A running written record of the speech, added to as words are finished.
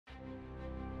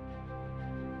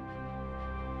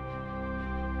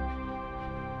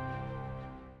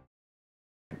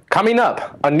Coming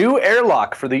up, a new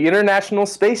airlock for the International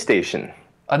Space Station.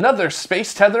 Another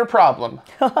space tether problem.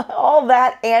 All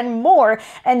that and more.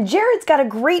 And Jared's got a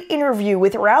great interview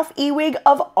with Ralph Ewig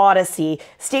of Audacy.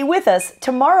 Stay with us.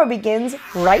 Tomorrow begins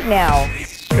right now.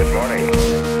 Good morning.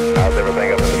 How's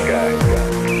everything up in the sky?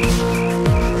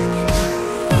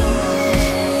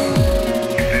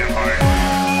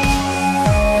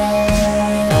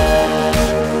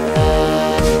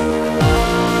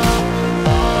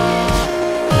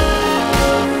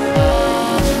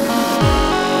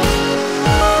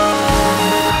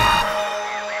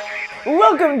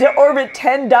 Welcome to Orbit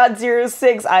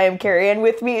 10.06. I am Carrie, and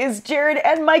with me is Jared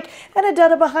and Mike and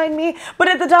Adetta behind me. But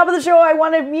at the top of the show, I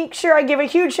want to make sure I give a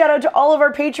huge shout out to all of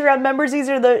our Patreon members. These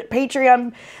are the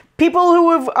Patreon people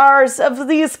who are of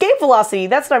the escape velocity.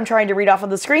 That's what I'm trying to read off on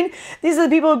the screen. These are the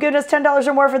people who've given us $10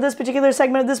 or more for this particular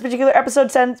segment of this particular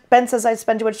episode. Ben says I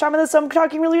spend too much time on this, so I'm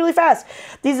talking really, really fast.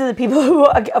 These are the people who,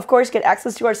 of course, get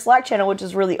access to our Slack channel, which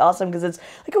is really awesome because it's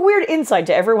like a weird insight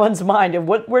to everyone's mind of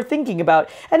what we're thinking about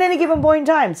at any given point in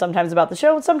time. Sometimes about the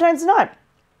show, and sometimes not.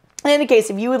 In any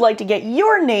case, if you would like to get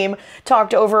your name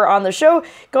talked over on the show,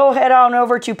 go head on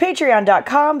over to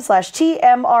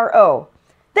patreon.com/TMRO.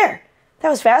 There. That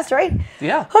was fast, right?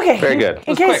 Yeah. Okay. Very good.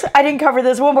 In case I didn't cover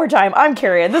this one more time, I'm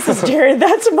Carrie, and this is Jared.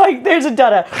 That's Mike. There's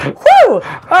Adetta. Woo!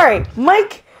 All right,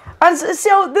 Mike.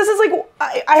 So this is like,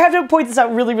 I have to point this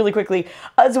out really, really quickly.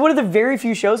 It's one of the very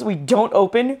few shows we don't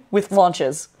open with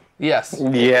launches. Yes.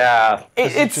 Yeah.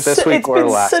 It's this week or been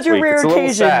last such a week. rare It's a little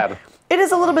occasion. sad. It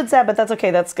is a little bit sad, but that's okay.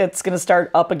 It's going to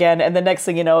start up again, and the next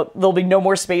thing you know, there'll be no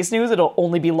more space news. It'll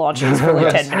only be launches for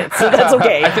like 10 minutes, so that's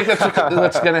okay. I think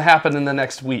that's going to happen in the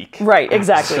next week. Right,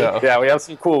 exactly. So. Yeah, we have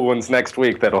some cool ones next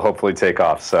week that'll hopefully take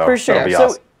off. So For sure. that'll be So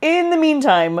awesome. in the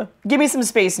meantime, give me some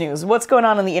space news. What's going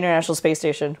on the International Space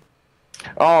Station?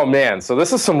 Oh man, so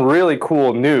this is some really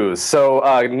cool news. So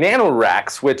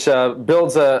NanoRacks, which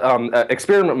builds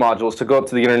experiment modules to go up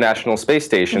to the International Space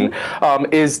Station,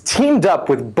 is teamed up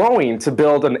with Boeing to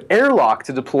build an airlock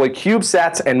to deploy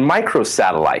CubeSats and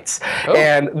microsatellites. Oh.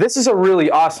 And this is a really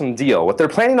awesome deal. What they're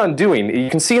planning on doing, you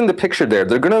can see in the picture there,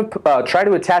 they're going to try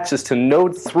to attach this to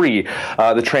Node 3,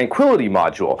 the Tranquility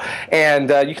module. And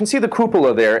you can see the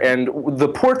cupola there, and the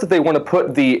port that they want to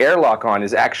put the airlock on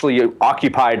is actually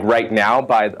occupied right now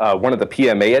by one of the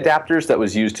PMA adapters that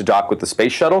was used to dock with the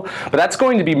space shuttle, but that's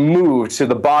going to be moved to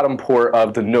the bottom port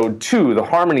of the Node 2, the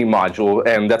Harmony module,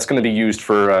 and that's going to be used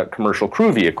for commercial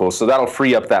crew vehicles, so that'll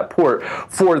free up that port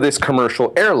for this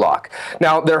commercial airlock.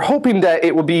 Now, they're hoping that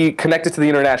it will be connected to the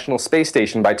International Space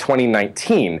Station by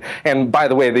 2019, and by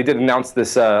the way, they did announce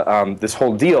this this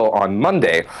whole deal on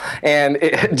Monday, and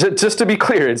just to be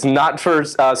clear, it's not for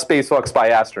spacewalks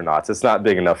by astronauts. It's not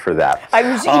big enough for that.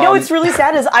 You know what's really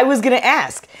sad is I was going to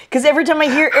ask, because every time I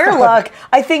hear airlock,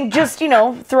 I think just,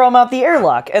 throw them out the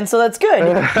airlock, and so that's good.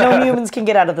 No humans can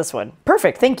get out of this one.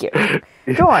 Perfect, thank you.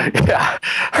 Go on. Yeah.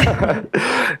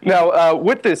 Now,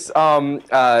 with this,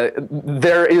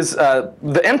 there is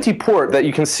the empty port that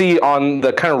you can see on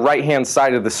the kind of right-hand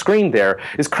side of the screen there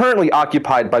is currently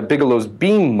occupied by Bigelow's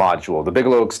Beam module, the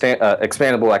Bigelow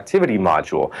Expandable Activity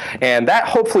module. And that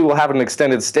hopefully will have an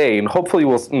extended stay, and hopefully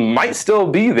might still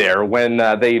be there when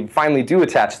they finally do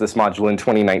attach this module in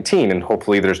 2019, and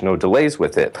hopefully there's no delays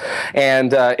with it.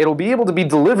 And it'll be able to be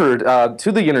delivered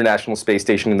to the International Space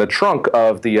Station in the trunk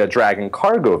of the Dragon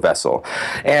cargo vessel.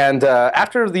 And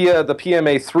after the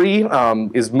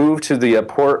PMA-3 is moved to the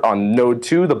port on Node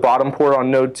 2, the bottom port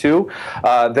on Node 2,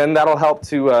 then that'll help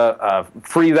to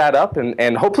free that up,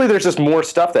 and hopefully there's just more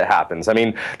stuff that happens. I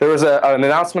mean, there was an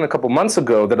announcement a couple months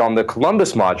ago that on the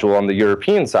Columbus module on the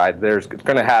European side, there's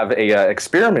going to have a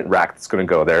experiment rack that's going to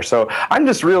go there. So I'm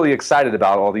just really excited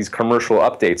about all these commercial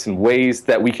updates and ways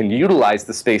that we can utilize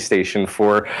the space station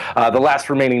for the last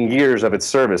remaining years of its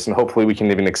service, and hopefully we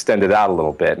can even extend it out a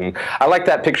little bit. And I like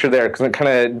that picture there because it kind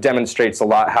of demonstrates a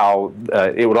lot how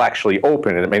it will actually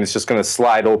open. And I mean, it's just going to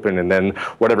slide open, and then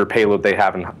whatever payload they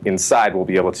have inside will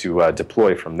be able to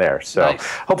deploy from there. So nice.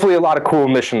 Hopefully a lot of cool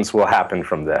missions will happen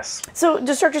from this. So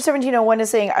Destructor 1701 is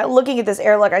saying, looking at this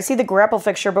airlock, I see the grapple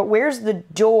fixture, but where's the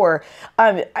door?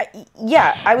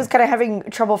 Yeah, I was kind of having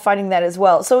trouble finding that as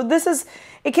well. So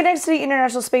it connects to the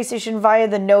International Space Station via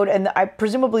the node, and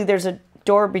presumably there's a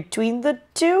door between the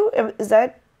two? Is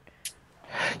that?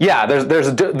 Yeah, there's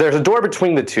a door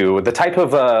between the two. The type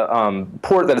of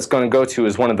port that it's going to go to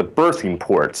is one of the berthing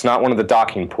ports, not one of the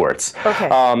docking ports. Okay.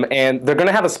 And they're going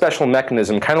to have a special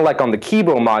mechanism, kind of like on the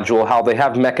Kibo module, how they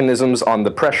have mechanisms on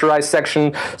the pressurized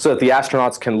section so that the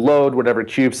astronauts can load whatever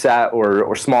CubeSat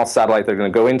or small satellite they're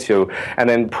going to go into, and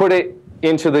then put it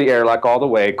into the airlock all the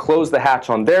way, close the hatch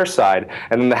on their side,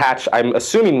 and then the hatch, I'm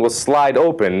assuming, will slide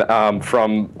open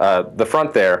from the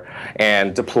front there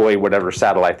and deploy whatever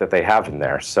satellite that they have in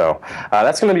there. So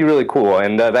that's going to be really cool.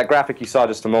 And that graphic you saw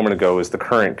just a moment ago is the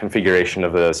current configuration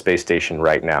of the space station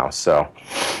right now. So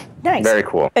nice. Very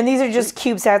cool. And these are just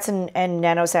CubeSats and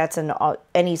nanosats and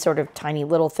any sort of tiny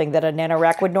little thing that a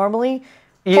nanoracks would normally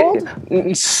hold?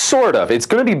 Yeah, sort of. It's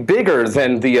going to be bigger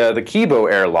than the Kibo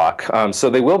airlock, so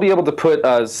they will be able to put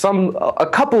a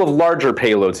couple of larger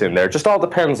payloads in there. Just all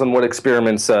depends on what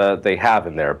experiments they have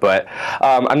in there. But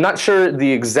I'm not sure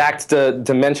the exact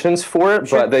dimensions for it,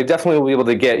 but they definitely will be able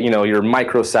to get your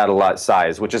microsatellite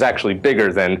size, which is actually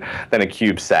bigger than a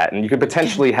CubeSat, and you could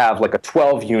potentially have like a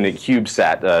 12-unit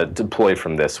CubeSat deployed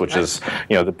from this, which is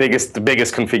the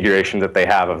biggest configuration that they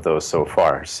have of those so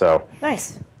far. So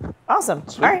nice. Awesome.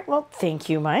 Sweet. All right. Well, thank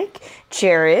you, Mike.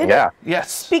 Jared. Yeah.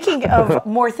 Yes. Speaking of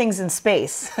more things in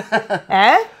space.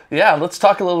 Eh? Yeah, let's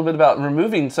talk a little bit about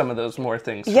removing some of those more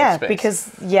things from space. Because,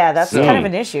 that's kind of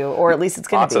an issue, or at least it's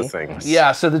going to be. Lots of things.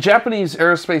 Yeah, so the Japanese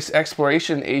Aerospace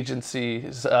Exploration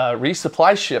Agency's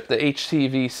resupply ship, the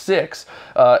HTV-6,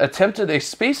 attempted a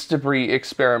space debris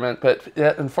experiment, but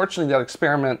unfortunately that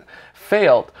experiment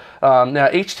failed. Now,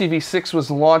 HTV-6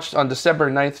 was launched on December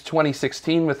 9th,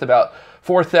 2016 with about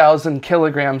 4,000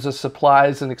 kilograms of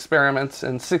supplies and experiments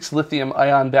and 6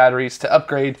 lithium-ion batteries to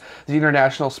upgrade the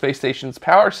International Space Station's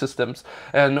power systems.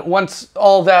 And once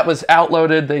all that was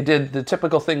outloaded, they did the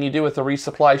typical thing you do with a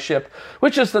resupply ship,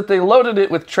 which is that they loaded it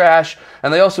with trash,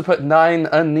 and they also put 9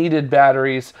 unneeded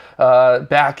batteries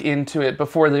back into it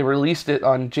before they released it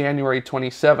on January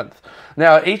 27th.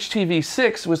 Now,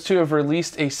 HTV-6 was to have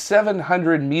released a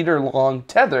 700-meter-long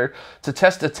tether to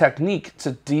test a technique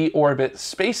to deorbit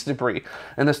space debris.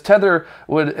 And this tether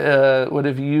would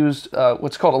have used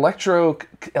what's called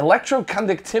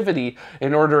electroconductivity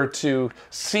in order to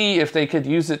see if they could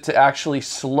use it to actually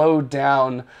slow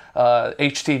down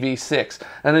HTV-6.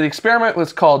 And the experiment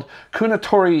was called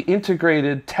Kunatori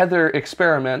Integrated Tether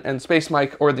Experiment, and Space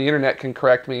Mike or the internet can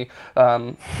correct me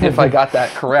if I got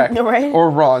that correct or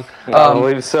wrong. I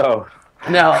believe so.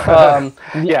 Now,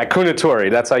 yeah, Kunatori,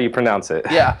 that's how you pronounce it.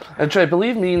 Yeah, which I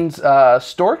believe means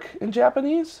stork in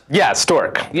Japanese? Yeah,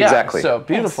 stork, yeah, exactly. So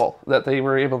beautiful that they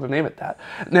were able to name it that.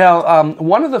 Now,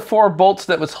 one of the 4 bolts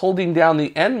that was holding down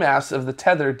the end mass of the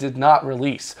tether did not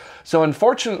release. So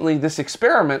unfortunately, this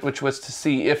experiment, which was to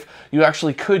see if you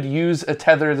actually could use a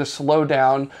tether to slow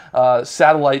down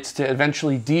satellites to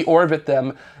eventually deorbit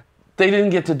them, they didn't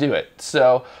get to do it.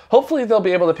 So hopefully they'll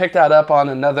be able to pick that up on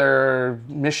another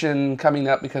mission coming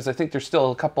up, because I think there's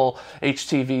still a couple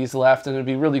HTVs left, and it'd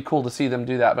be really cool to see them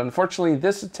do that. But unfortunately,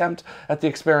 this attempt at the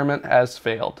experiment has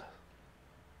failed.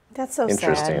 That's so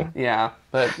interesting. sad. Yeah,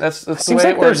 but that's the Seems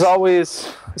way like it works.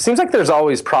 it seems like there's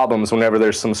always problems whenever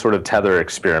there's some sort of tether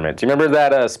experiment. Do you remember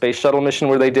that space shuttle mission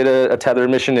where they did a tether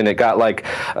mission and it got like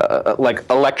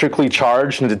electrically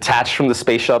charged and detached from the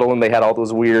space shuttle, and they had all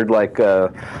those weird like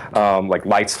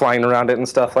lights flying around it and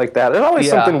stuff like that? There's always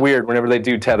something weird whenever they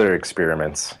do tether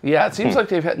experiments. Yeah, it seems like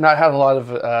they've not had a lot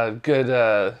of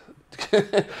good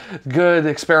good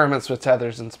experiments with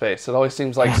tethers in space. It always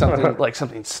seems like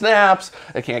something snaps.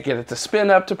 They can't get it to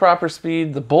spin up to proper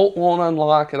speed. The bolt won't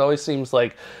unlock. It always seems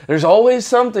like there's always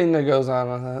something that goes on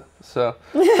with that. So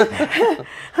It's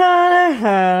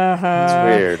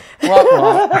weird.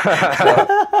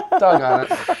 Doggone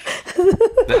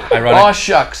it. Aw,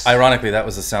 shucks. Ironically, that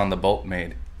was the sound the bolt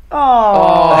made.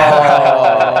 Oh.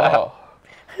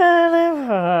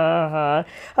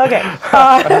 Okay,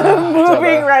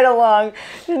 moving right along.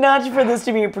 Not for this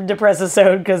to be a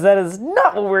depressisode, because that is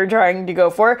not what we're trying to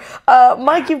go for.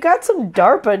 Mike, you've got some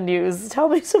DARPA news. Tell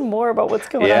me some more about what's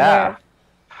going on there.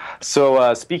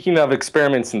 So speaking of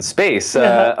experiments in space,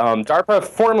 DARPA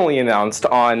formally announced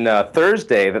on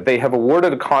Thursday that they have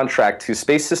awarded a contract to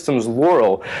Space Systems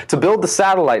Laurel to build the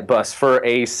satellite bus for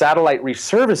a satellite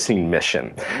resurfacing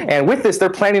mission. And with this,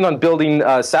 they're planning on building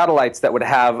satellites that would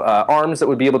have arms that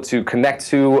would be able to connect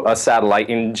to a satellite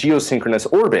in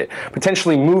geosynchronous orbit,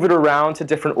 potentially move it around to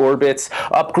different orbits,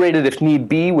 upgrade it if need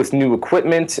be with new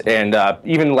equipment, and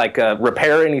even like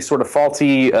repair any sort of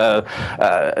faulty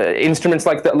instruments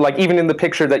like that. Like even in the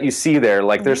picture that you see there,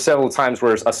 like there's several times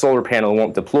where a solar panel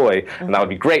won't deploy, and that would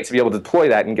be great to be able to deploy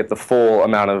that and get the full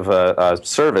amount of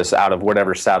service out of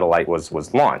whatever satellite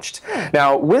was launched.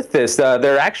 Now with this,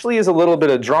 there actually is a little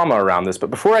bit of drama around this, but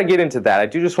before I get into that, I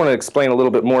do just want to explain a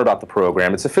little bit more about the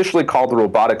program. It's officially called the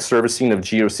Robotic Servicing of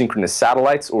Geosynchronous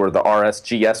Satellites, or the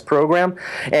RSGS program,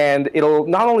 and it'll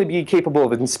not only be capable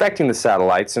of inspecting the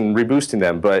satellites and reboosting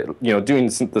them, but doing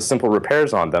the simple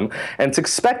repairs on them, and it's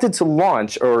expected to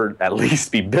launch or or at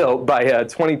least be built by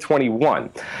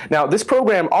 2021. Now, this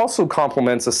program also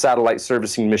complements a satellite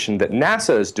servicing mission that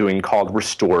NASA is doing called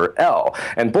Restore-L,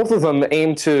 and both of them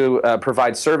aim to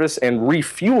provide service and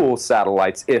refuel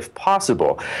satellites if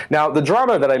possible. Now, the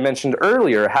drama that I mentioned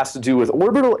earlier has to do with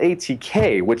Orbital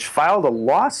ATK, which filed a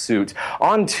lawsuit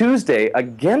on Tuesday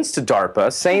against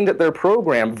DARPA, saying that their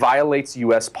program violates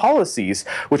U.S. policies,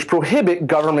 which prohibit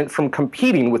government from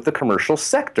competing with the commercial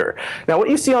sector. Now, what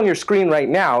you see on your screen right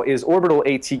now is Orbital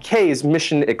ATK's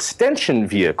mission extension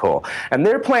vehicle, and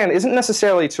their plan isn't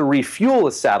necessarily to refuel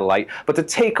a satellite, but to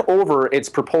take over its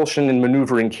propulsion and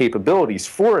maneuvering capabilities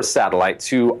for a satellite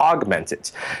to augment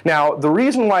it. Now, the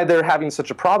reason why they're having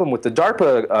such a problem with the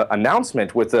DARPA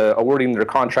announcement with awarding their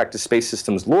contract to Space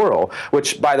Systems Laurel,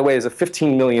 which, by the way, is a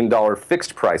 $15 million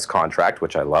fixed price contract,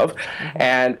 which I love,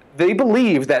 and they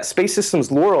believe that Space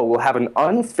Systems Laurel will have an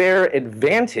unfair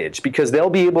advantage because they'll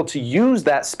be able to use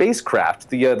that spacecraft,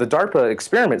 the DARPA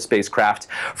experiment spacecraft,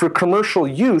 for commercial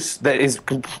use that is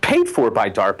paid for by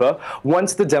DARPA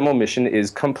once the demo mission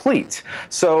is complete.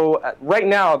 So right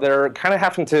now they're kind of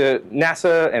having to,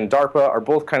 NASA and DARPA are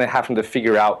both kind of having to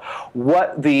figure out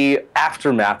what the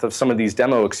aftermath of some of these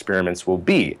demo experiments will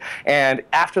be. And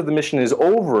after the mission is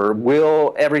over,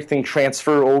 will everything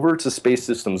transfer over to Space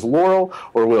Systems Laurel,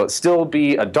 or will it still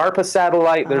be a DARPA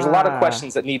satellite? There's a lot of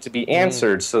questions that need to be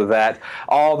answered so that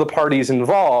all the parties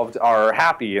involved are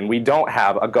happy and we don't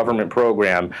have a government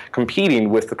program competing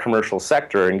with the commercial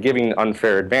sector and giving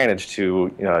unfair advantage to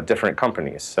different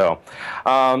companies. So,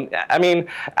 I mean,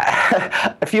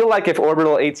 I feel like if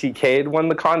Orbital ATK had won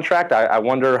the contract, I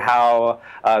wonder how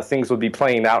things would be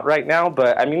playing out right now.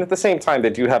 But I mean, at the same time, they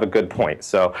do have a good point.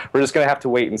 So we're just going to have to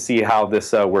wait and see how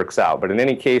this works out. But in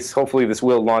any case, hopefully this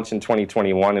will launch in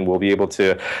 2021 and we'll be able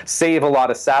to save a lot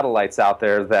of satellites out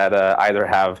there that either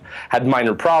have had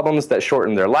minor problems that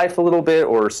shorten their life a little bit,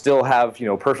 or still have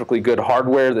perfectly good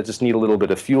hardware that just need a little bit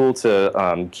of fuel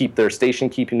to keep their station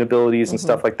keeping abilities and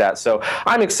stuff like that. So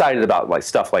I'm excited about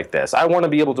stuff like this. I want to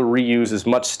be able to reuse as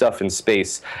much stuff in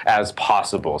space as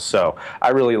possible. So I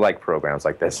really like programs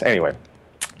like this. Anyway,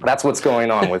 that's what's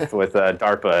going on with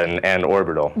DARPA and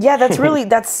Orbital. Yeah,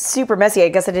 that's super messy. I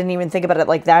guess I didn't even think about it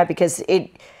like that, because it,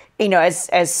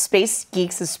 as space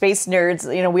geeks, as space nerds,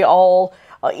 we all,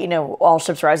 all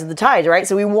ships rise with the tide, right?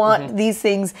 So we want these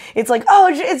things. It's like,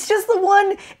 oh, it's just the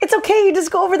one. It's okay. You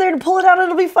just go over there and pull it out.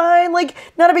 It'll be fine. Like,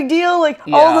 not a big deal. Like,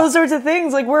 all those sorts of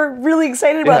things. Like, we're really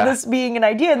excited about this being an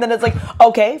idea. And then it's like,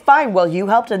 okay, fine. Well, you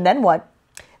helped. And then what?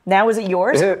 Now is it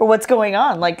yours? Or what's going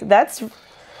on? Like, that's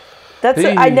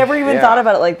I never even thought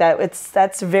about it like that.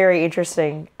 That's very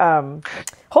interesting.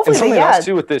 Hopefully, and something else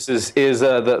too with this is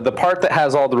the part that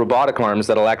has all the robotic arms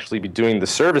that'll actually be doing the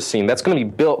servicing. That's going to be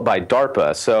built by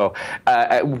DARPA. So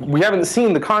we haven't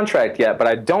seen the contract yet, but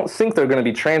I don't think they're going to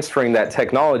be transferring that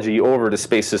technology over to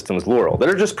Space Systems Laurel.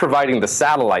 They're just providing the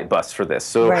satellite bus for this.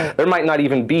 So there might not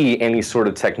even be any sort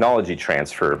of technology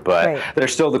transfer. But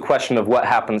there's still the question of what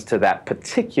happens to that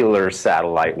particular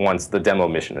satellite once the demo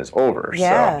mission is over.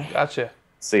 Yeah. So, gotcha.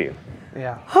 See.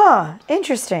 Yeah. Huh.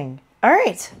 Interesting. All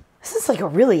right. This is like a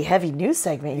really heavy news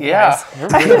segment, you guys.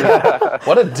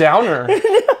 What a downer.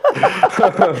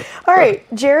 All right,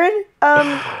 Jared,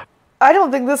 I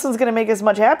don't think this one's going to make us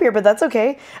much happier, but that's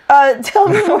okay. Tell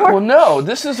me more. Well, no,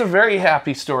 this is a very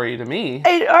happy story to me.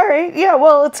 All right, yeah,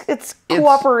 well, it's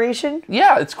cooperation.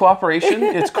 It's cooperation.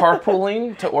 It's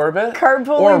carpooling to orbit.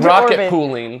 Carpooling or to rocket orbit.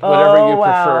 pooling, whatever you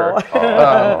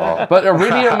prefer. But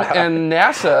Iridium and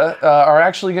NASA are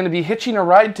actually going to be hitching a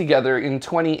ride together in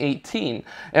 2018.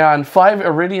 And 5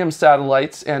 Iridium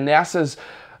satellites and NASA's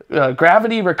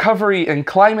Gravity Recovery and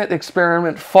Climate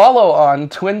Experiment follow-on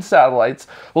twin satellites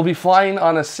will be flying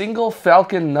on a single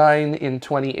Falcon 9 in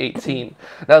 2018.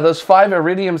 Now, those 5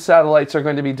 Iridium satellites are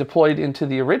going to be deployed into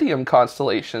the Iridium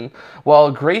constellation,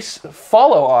 while Grace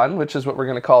Follow-on, which is what we're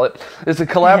going to call it, is a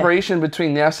collaboration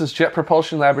between NASA's Jet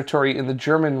Propulsion Laboratory and the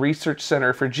German Research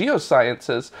Center for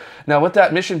Geosciences. Now, what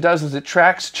that mission does is it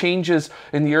tracks changes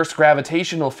in the Earth's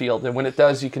gravitational field, and when it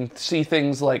does, you can see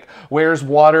things like where's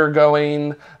water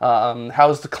going,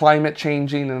 how's the climate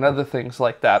changing, and other things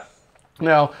like that.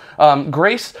 Now,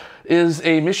 Grace is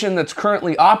a mission that's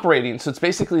currently operating, so it's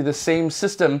basically the same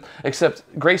system, except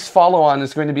Grace Follow-on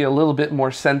is going to be a little bit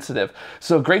more sensitive.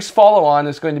 So Grace Follow-on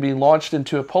is going to be launched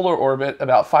into a polar orbit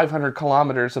about 500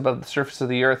 kilometers above the surface of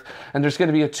the Earth, and there's going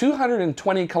to be a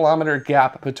 220-kilometer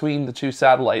gap between the two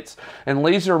satellites, and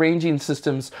laser ranging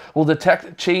systems will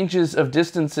detect changes of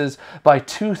distances by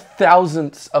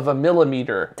 0.002 of a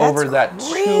millimeter over that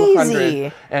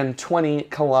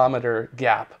 220-kilometer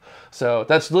gap. So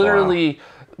that's literally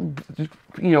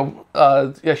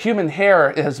a human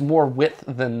hair has more width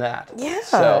than that. Yeah.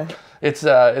 So it's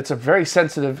a very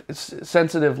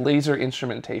sensitive laser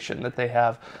instrumentation that they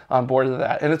have on board of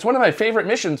that, and it's one of my favorite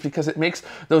missions because it makes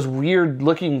those weird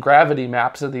looking gravity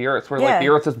maps of the Earth, where like the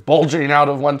Earth is bulging out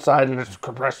of one side and it's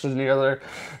compressed in the other,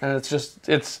 and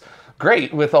it's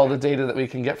great with all the data that we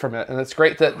can get from it, and it's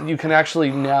great that you can actually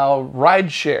now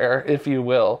ride share, if you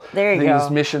will, these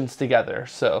missions together.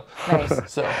 So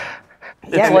Nice. so.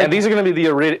 And these are going to be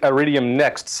the Iridium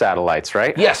Next satellites,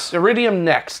 right? Yes, Iridium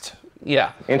Next.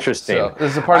 Yeah. Interesting. So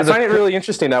this is a part I of the find it really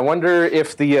interesting. I wonder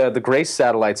if the Grace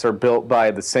satellites are built by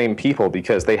the same people,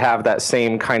 because they have that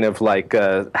same kind of like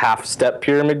half-step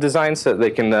pyramid design, so that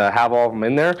they can have all of them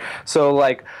in there. So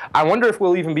like, I wonder if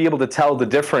we'll even be able to tell the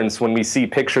difference when we see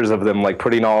pictures of them, like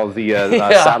putting all of the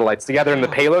satellites together in the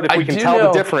payload. If we can tell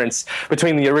the difference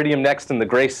between the Iridium Next and the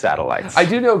Grace satellites. I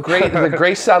do know the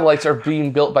Grace satellites are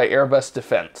being built by Airbus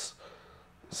Defence.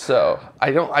 So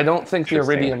I don't think the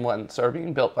Iridium ones are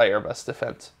being built by Airbus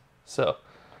Defence. So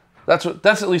that's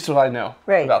at least what I know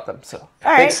about them. So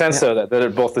makes sense though that they're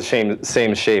both the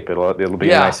same shape. It'll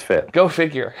be a nice fit. Go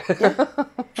figure.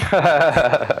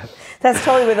 That's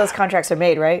totally where those contracts are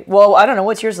made, right? Well, I don't know.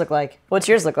 What's yours look like? What's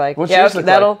yours look like? What's yours look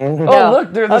like? Oh,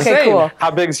 look, they're the same. Cool.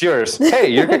 How big's yours? Hey,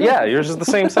 yours is the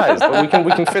same size, but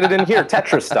we can fit it in here,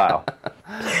 Tetris style.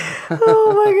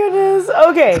 Oh my goodness.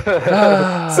 Okay.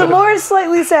 Some more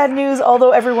slightly sad news,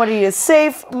 although everybody is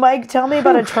safe. Mike, tell me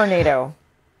about a tornado.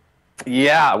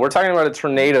 Yeah, we're talking about a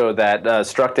tornado that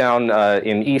struck down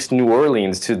in East New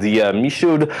Orleans to the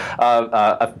Michoud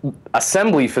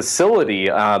assembly facility.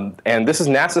 And this is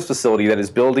NASA's facility that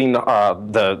is building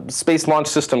the Space Launch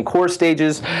System core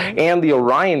stages and the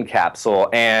Orion capsule.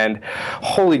 And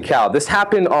holy cow, this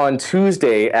happened on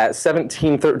Tuesday at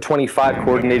 17:25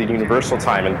 Coordinated Universal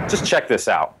Time. And just check this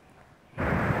out.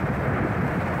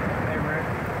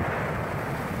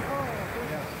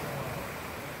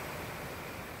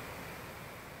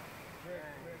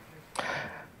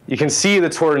 You can see the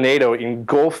tornado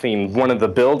engulfing one of the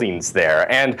buildings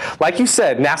there. And like you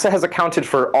said, NASA has accounted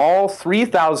for all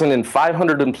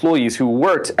 3,500 employees who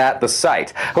worked at the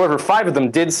site. However, 5 of them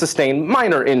did sustain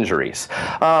minor injuries.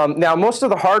 Now, most of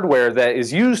the hardware that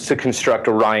is used to construct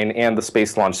Orion and the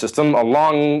Space Launch System,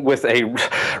 along with a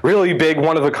really big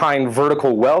one-of-a-kind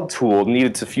vertical weld tool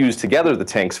needed to fuse together the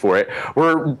tanks for it,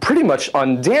 were pretty much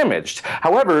undamaged.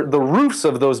 However, the roofs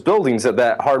of those buildings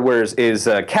that hardware is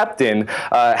kept in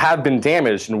have been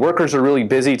damaged, and workers are really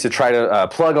busy to try to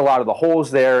plug a lot of the holes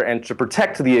there and to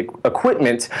protect the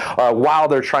equipment while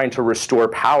they're trying to restore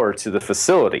power to the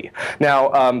facility. Now,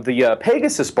 the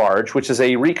Pegasus barge, which is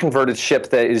a reconverted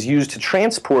ship that is used to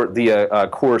transport the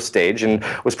core stage and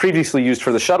was previously used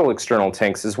for the shuttle external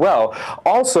tanks as well,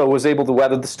 also was able to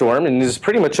weather the storm and is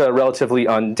pretty much relatively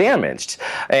undamaged.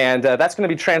 And that's going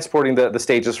to be transporting the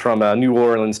stages from New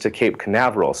Orleans to Cape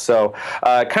Canaveral. So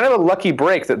kind of a lucky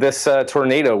break that this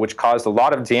tornado, which caused a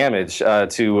lot of damage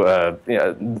to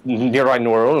nearby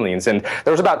New Orleans. And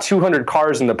there was about 200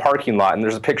 cars in the parking lot, and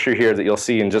there's a picture here that you'll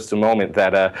see in just a moment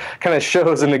that kind of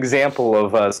shows an example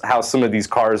of how some of these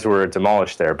cars were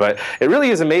demolished there. But it really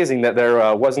is amazing that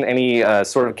there wasn't any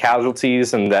sort of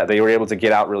casualties and that they were able to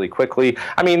get out really quickly.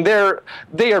 I mean,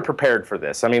 they are prepared for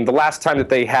this. I mean, the last time that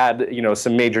they had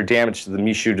some major damage to the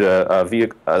Michoud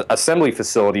assembly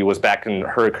facility was back in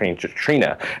Hurricane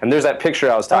Katrina. And there's that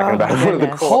picture I was talking about. One of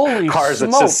the cars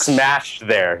that's just smashed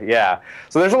there. Yeah.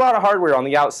 So there's a lot of hardware on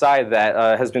the outside that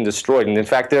has been destroyed. And in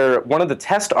fact, one of the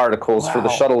test articles for the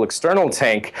shuttle external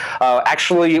tank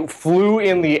actually flew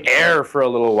in the air for a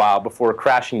little while before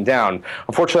crashing down.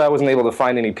 Unfortunately, I wasn't able to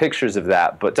find any pictures of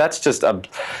that, but that's just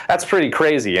that's pretty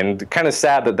crazy and kind of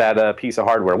sad that piece of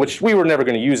hardware, which we were never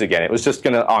going to use again. It was just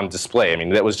going to on display. I mean,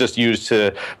 that was just used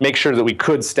to make sure that we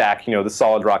could stack, the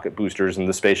solid rocket boosters and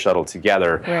the space shuttle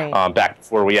together back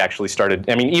before we actually started.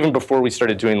 I mean, even before we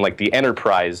started doing like the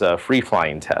Enterprise free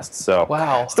flying tests. So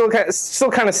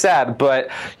still kind of sad, but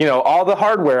all the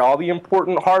hardware, all the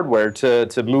important hardware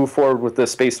to move forward with the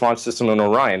Space Launch System and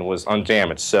Orion was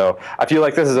undamaged. So I feel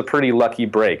like this is a pretty lucky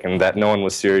break, and that no one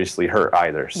was seriously hurt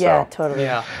either. So. Yeah, totally.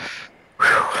 Yeah.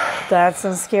 That's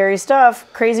some scary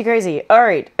stuff. Crazy, crazy. All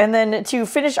right, and then to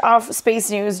finish off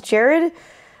space news, Jared,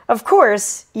 of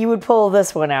course, you would pull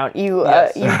this one out. You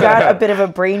got a bit of a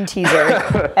brain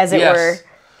teaser, as it were.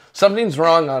 Something's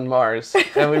wrong on Mars,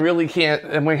 and we really can't,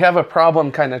 and we have a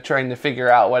problem kind of trying to figure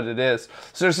out what it is.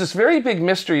 So there's this very big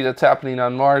mystery that's happening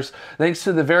on Mars. Thanks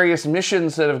to the various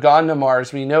missions that have gone to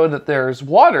Mars, we know that there's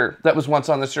water that was once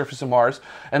on the surface of Mars,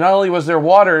 and not only was there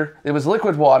water, it was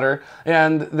liquid water,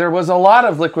 and there was a lot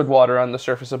of liquid water on the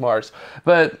surface of Mars.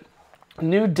 But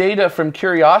new data from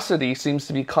Curiosity seems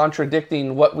to be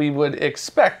contradicting what we would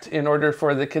expect in order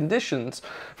for the conditions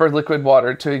for liquid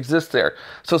water to exist there.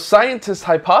 So scientists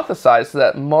hypothesized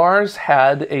that Mars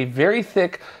had a very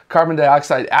thick carbon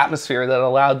dioxide atmosphere that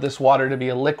allowed this water to be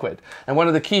a liquid. And one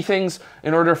of the key things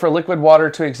in order for liquid water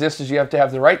to exist is you have to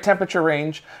have the right temperature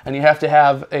range, and you have to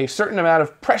have a certain amount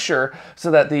of pressure so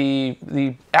that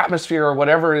the atmosphere or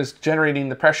whatever is generating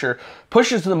the pressure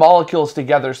pushes the molecules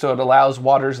together so it allows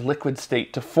water's liquid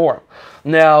state to form.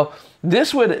 Now,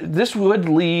 this would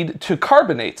lead to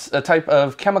carbonates, a type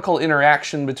of chemical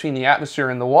interaction between the atmosphere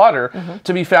and the water,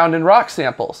 to be found in rock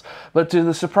samples. But to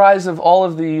the surprise of all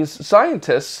of these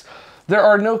scientists, there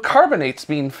are no carbonates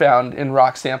being found in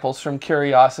rock samples from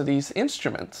Curiosity's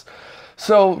instruments.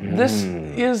 So this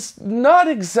is not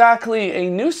exactly a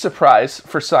new surprise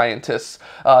for scientists.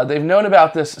 They've known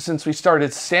about this since we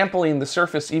started sampling the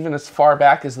surface even as far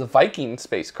back as the Viking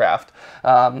spacecraft.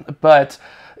 But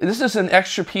this is an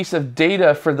extra piece of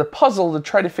data for the puzzle to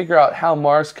try to figure out how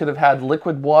Mars could have had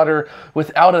liquid water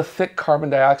without a thick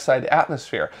carbon dioxide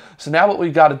atmosphere. So now what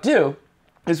we've got to do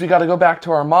is we got to go back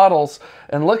to our models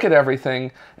and look at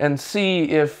everything and see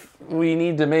if we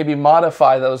need to maybe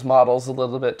modify those models a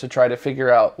little bit to try to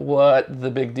figure out what the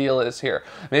big deal is here.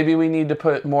 Maybe we need to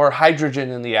put more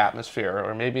hydrogen in the atmosphere,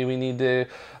 or maybe we need to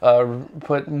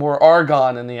put more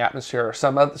argon in the atmosphere, or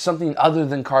something other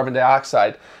than carbon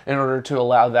dioxide in order to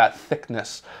allow that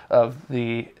thickness of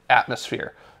the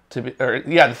atmosphere to be,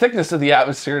 the thickness of the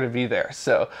atmosphere to be there.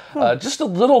 So just a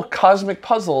little cosmic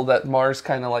puzzle that Mars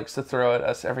kind of likes to throw at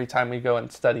us every time we go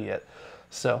and study it.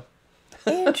 So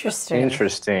interesting.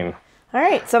 Interesting. All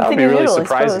right, something That would be really new,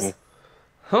 surprising.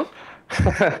 Huh?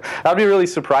 That'd be really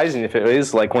surprising if it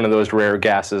is like one of those rare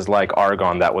gases like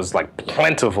argon that was like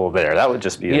plentiful there. That would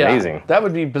just be amazing. That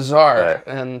would be bizarre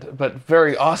but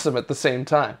very awesome at the same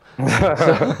time.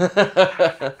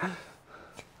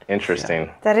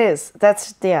 Interesting.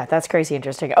 That's crazy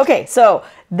interesting. Okay, so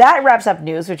that wraps up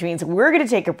news, which means we're going to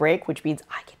take a break, which means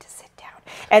I get to sit down.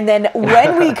 And then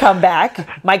when we come back,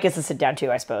 Mike gets to sit down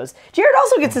too, I suppose. Jared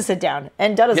also gets to sit down,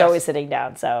 and Dutta's always sitting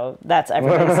down, so that's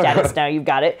everybody's status now. You've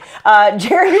got it.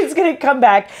 Jared is going to come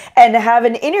back and have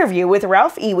an interview with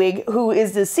Ralph Ewig, who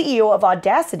is the CEO of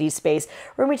Audacity Space.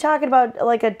 We're going to be talking about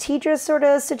like a Tetris sort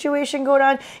of situation going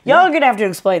on. Y'all are going to have to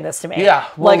explain this to me. Yeah.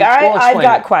 I've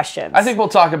got questions. I think we'll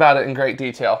talk about it in great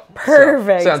detail.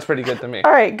 Perfect. So, sounds pretty good to me.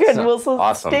 All right, good. So,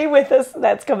 awesome. Stay with us.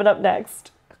 That's coming up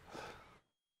next.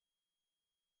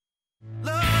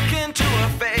 Look into her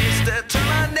face,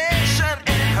 determination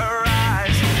in her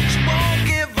eyes. She won't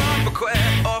give up or quit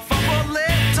or fall for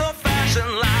little fashion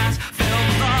lies. Filled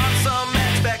with awesome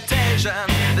expectation,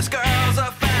 this girl's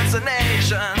a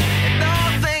fascination. And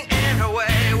nothing in her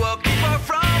way will keep her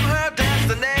from her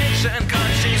destination.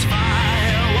 Cause she's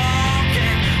fire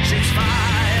walking, she's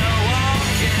fire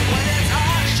walking. When it's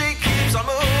hot, she keeps on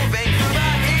moving. Through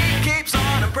the heat, keeps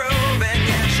on improving.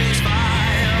 Yeah, she's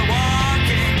fire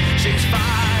walking, she's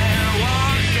fire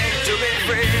walking to be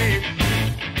free.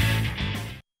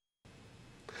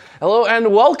 Hello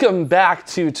and welcome back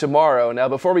to Tomorrow. Now,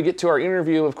 before we get to our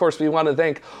interview, of course, we want to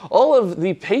thank all of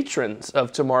the patrons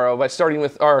of Tomorrow by starting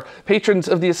with our patrons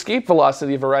of the Escape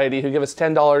Velocity variety who give us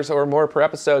 $10 or more per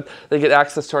episode. They get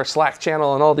access to our Slack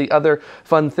channel and all the other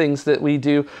fun things that we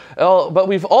do. But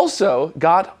we've also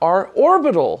got our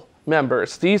Orbital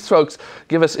members. These folks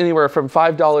give us anywhere from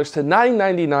 $5 to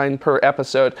 $9.99 per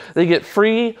episode. They get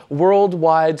free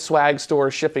worldwide swag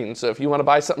store shipping. So if you want to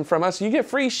buy something from us, you get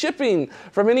free shipping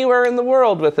from anywhere in the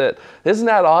world with it. Isn't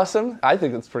that awesome? I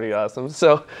think it's pretty awesome.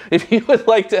 So if you would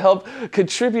like to help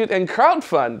contribute and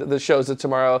crowdfund the shows of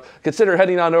Tomorrow, consider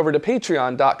heading on over to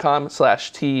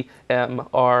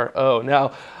patreon.com/TMRO.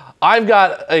 Now, I've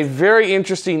got a very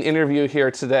interesting interview here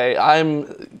today. A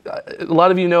lot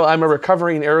of you know I'm a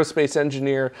recovering aerospace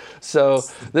engineer, so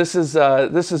this is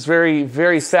very,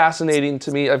 very fascinating to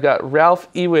me. I've got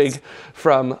Ralph Ewig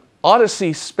from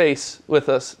Audacy Space with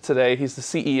us today. He's the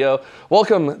CEO.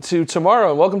 Welcome to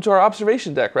Tomorrow, and welcome to our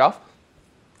observation deck, Ralph.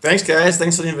 Thanks, guys.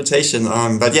 Thanks for the invitation.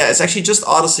 But yeah, it's actually just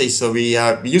Audacy, so we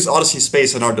use Audacy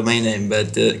Space on our domain name,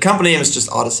 but the company name is just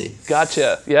Audacy.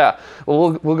 Gotcha. Yeah.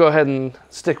 Well, we'll go ahead and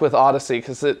stick with Audacy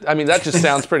because that just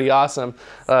sounds pretty awesome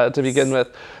to begin with.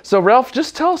 So, Ralph,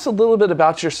 just tell us a little bit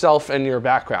about yourself and your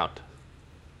background.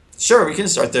 Sure, we can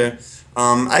start there.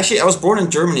 Actually, I was born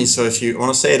in Germany, so if you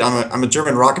want to say it, I'm a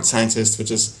German rocket scientist, which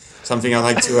is something I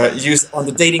like to use on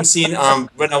the dating scene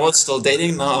when I was still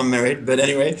dating. Now I'm married, but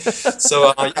anyway.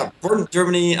 So yeah, born in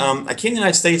Germany. I came to the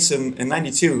United States in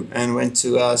 '92 and went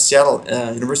to Seattle,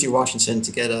 University of Washington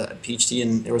to get a PhD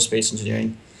in aerospace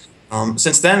engineering.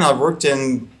 Since then, I've worked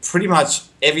in pretty much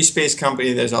every space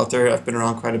company that's out there. I've been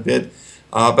around quite a bit.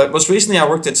 But most recently, I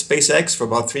worked at SpaceX for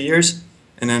about 3 years.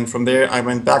 And then from there, I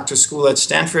went back to school at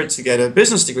Stanford to get a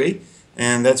business degree.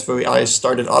 And that's where I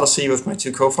started Audacy with my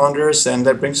 2 co-founders. And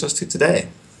that brings us to today.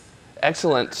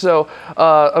 Excellent. So,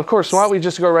 of course, why don't we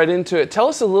just go right into it? Tell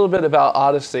us a little bit about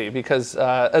Audacy, because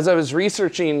as I was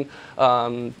researching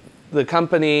the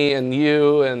company and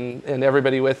you and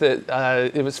everybody with it,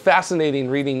 it was fascinating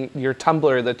reading your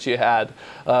Tumblr that you had,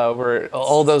 where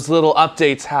all those little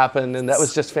updates happened, and that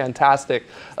was just fantastic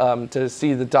to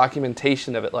see the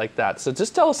documentation of it like that. So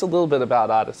just tell us a little bit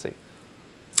about Audacy.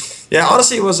 Yeah,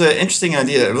 Audacy was an interesting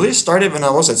idea. It really started when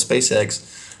I was at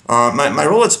SpaceX. My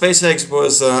role at SpaceX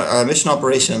was mission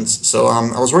operations. So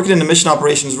I was working in the mission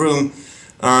operations room,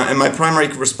 and my primary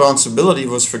responsibility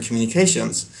was for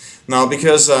communications. Now,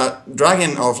 because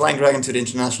Flying Dragon to the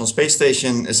International Space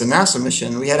Station is a NASA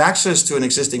mission, we had access to an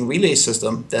existing relay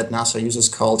system that NASA uses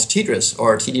called TDRS,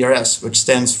 or TDRS, which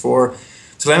stands for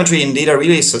Telemetry and Data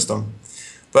Relay System.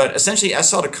 But essentially, I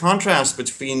saw the contrast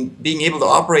between being able to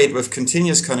operate with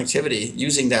continuous connectivity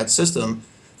using that system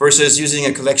versus using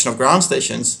a collection of ground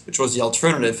stations, which was the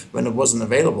alternative when it wasn't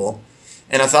available.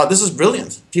 And I thought, this is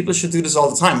brilliant. People should do this all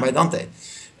the time. Why don't they?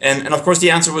 And of course,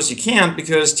 the answer was you can't,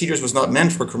 because TDRS was not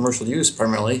meant for commercial use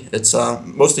primarily. It's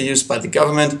mostly used by the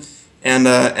government, and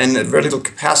very little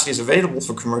capacity is available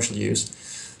for commercial use.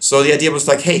 So the idea was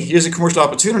like, hey, here's a commercial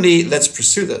opportunity. Let's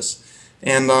pursue this.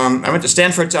 And I went to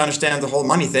Stanford to understand the whole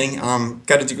money thing.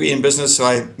 Got a degree in business, so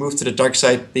I moved to the dark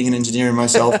side, being an engineer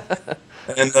myself.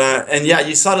 And yeah,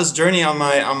 you saw this journey on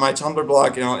my Tumblr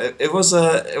blog. You know, it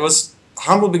was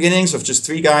humble beginnings of just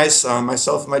 3 guys,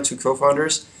 myself and my 2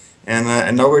 co-founders.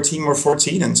 And now we're a team of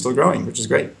 14 and still growing, which is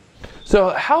great. So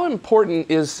how important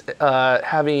is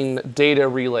having data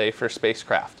relay for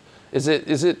spacecraft? Is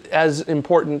it as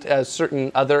important as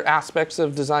certain other aspects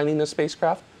of designing a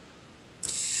spacecraft?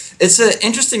 It's an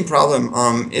interesting problem.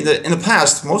 In the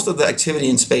past, most of the activity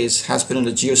in space has been in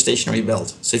the geostationary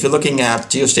belt. So if you're looking at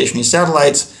geostationary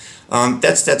satellites,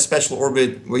 that's that special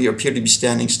orbit where you appear to be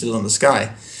standing still in the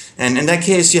sky. And in that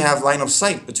case, you have line of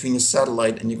sight between your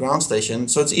satellite and your ground station,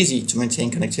 so it's easy to maintain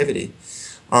connectivity.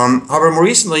 However, more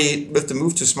recently, with the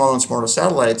move to smaller and smaller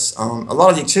satellites, a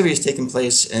lot of the activity has taken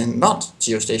place in not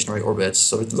geostationary orbits.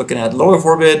 So we're looking at low Earth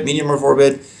orbit, medium Earth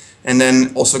orbit, and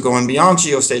then also going beyond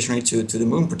geostationary to the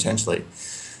moon potentially.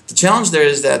 The challenge there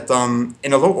is that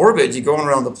in a low orbit, you're going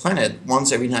around the planet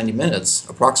once every 90 minutes,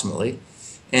 approximately.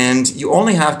 And you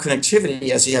only have connectivity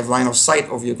as you have line of sight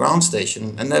over your ground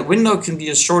station. And that window can be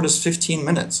as short as 15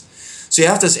 minutes. So you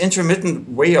have this intermittent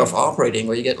way of operating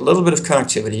where you get a little bit of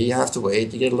connectivity, you have to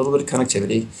wait, you get a little bit of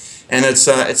connectivity. And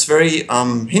it's very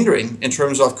hindering in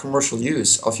terms of commercial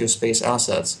use of your space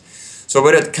assets. So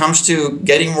when it comes to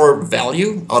getting more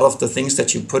value out of the things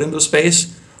that you put into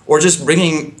space, or just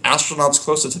bringing astronauts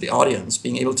closer to the audience,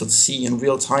 being able to see in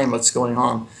real time what's going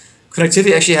on,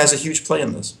 connectivity actually has a huge play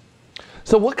in this.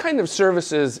 So what kind of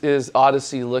services is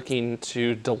Audacy looking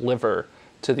to deliver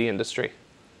to the industry?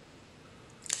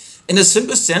 In the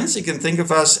simplest sense, you can think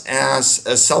of us as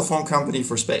a cell phone company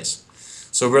for space.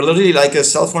 So we're literally like a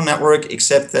cell phone network,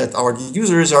 except that our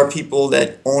users are people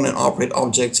that own and operate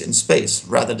objects in space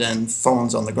rather than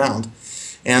phones on the ground.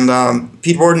 And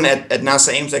Pete Worden at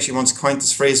NASA Ames actually once coined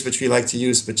this phrase, which we like to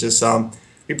use, which is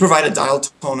we provide a dial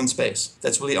tone in space.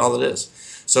 That's really all it is.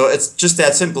 So it's just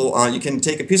that simple. You can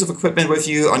take a piece of equipment with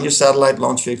you on your satellite,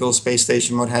 launch vehicle, space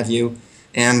station, what have you,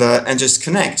 and just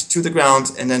connect to the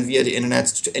ground and then via the internet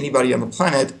to anybody on the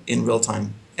planet in real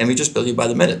time. And we just bill you by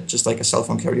the minute, just like a cell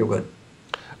phone carrier would.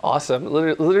 Awesome.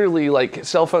 Literally like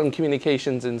cell phone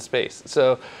communications in space.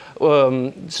 So,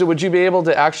 so would you be able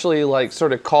to actually like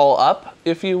sort of call up,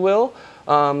 if you will,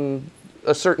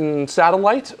 a certain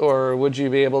satellite, or would you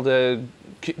be able to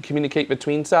communicate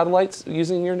between satellites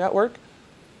using your network?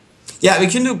 Yeah, we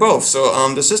can do both.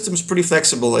 So the system's pretty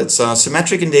flexible. It's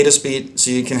symmetric in data speed,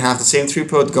 so you can have the same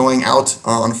throughput going out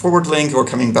on a forward link or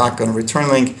coming back on a return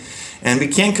link. And we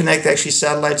can connect actually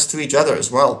satellites to each other as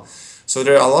well. So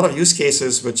there are a lot of use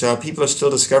cases which people are still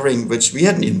discovering, which we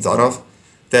hadn't even thought of,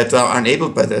 that are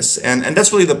enabled by this. And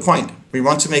that's really the point. We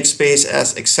want to make space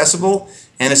as accessible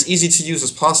and as easy to use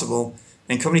as possible.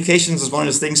 And communications is one of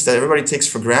those things that everybody takes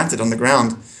for granted on the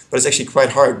ground, but it's actually quite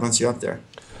hard once you're up there.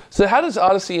 So how does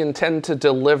Audacy intend to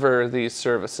deliver these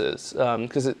services?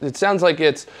 Because it sounds like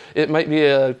it might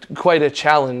be quite a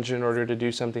challenge in order to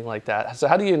do something like that. So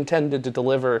how do you intend to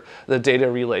deliver the data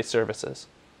relay services?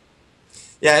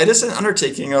 Yeah, it is an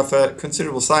undertaking of a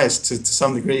considerable size to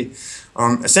some degree.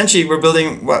 Essentially, we're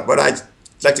building what I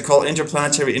like to call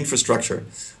interplanetary infrastructure,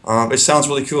 which sounds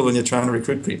really cool when you're trying to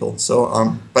recruit people. So,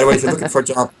 by the way, if you're looking for a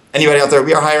job, anybody out there,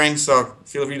 we are hiring, so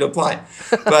feel free to apply.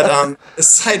 But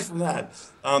aside from that,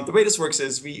 the way this works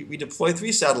is we deploy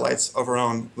 3 satellites of our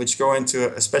own, which go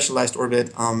into a specialized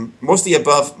orbit, mostly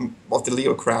above of the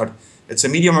LEO crowd. It's a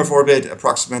medium Earth orbit,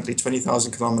 approximately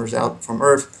 20,000 kilometers out from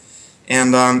Earth.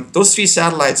 And those 3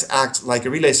 satellites act like a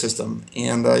relay system.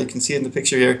 And you can see it in the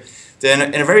picture here. They're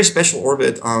in a very special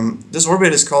orbit. This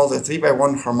orbit is called a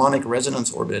 3x1 harmonic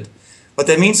resonance orbit. What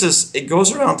that means is it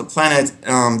goes around the planet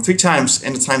 3 times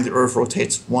in the time the Earth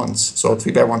rotates once. So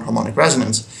 3x1 harmonic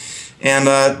resonance. And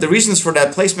the reasons for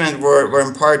that placement were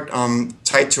in part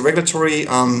tied to regulatory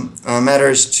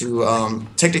matters, to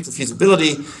technical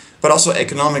feasibility, but also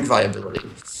economic viability.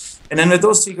 And then with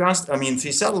those 3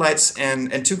 satellites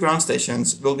and 2 ground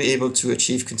stations, we'll be able to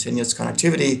achieve continuous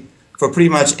connectivity for pretty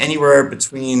much anywhere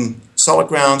between solid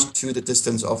ground to the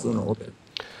distance of lunar orbit.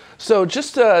 So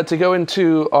just to go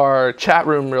into our chat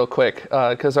room real quick,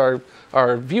 because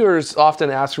our viewers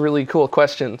often ask really cool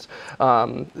questions.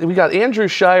 We got Andrew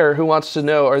Shire who wants to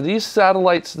know, are these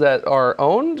satellites that are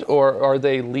owned or are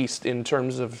they leased in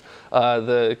terms of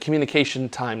the communication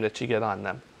time that you get on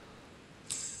them?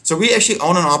 So we actually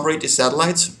own and operate these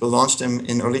satellites. We launched them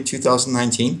in early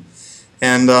 2019.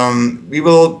 And we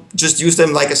will just use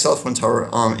them like a cell phone tower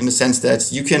in the sense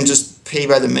that you can just pay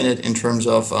by the minute in terms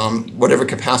of whatever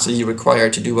capacity you require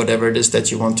to do whatever it is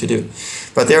that you want to do.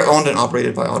 But they're owned and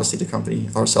operated by Audacy, the company,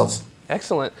 ourselves.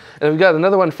 Excellent. And we've got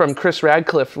another one from Chris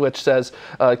Radcliffe, which says,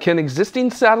 can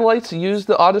existing satellites use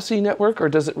the Audacy network or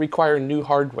does it require new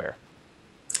hardware?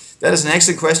 That is an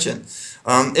excellent question.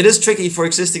 It is tricky for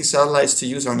existing satellites to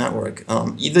use our network.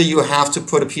 Either you have to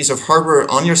put a piece of hardware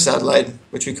on your satellite,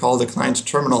 which we call the client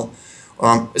terminal,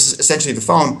 this is essentially the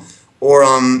phone, or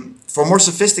for more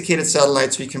sophisticated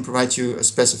satellites, we can provide you a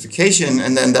specification,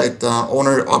 and then that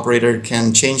owner-operator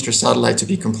can change their satellite to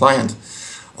be compliant.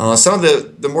 Some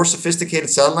of the more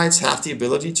sophisticated satellites have the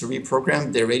ability to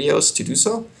reprogram their radios to do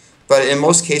so. But in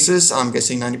most cases, I'm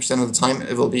guessing 90% of the time,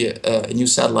 it will be a new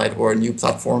satellite or a new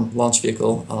platform, launch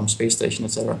vehicle, space station,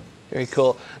 etc. Very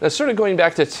cool. Now, sort of going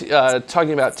back to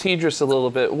talking about TDRS a little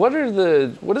bit, what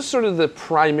is sort of the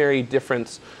primary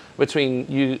difference between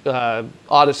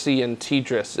Audacy and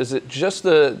TDRS? Is it just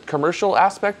the commercial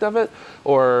aspect of it,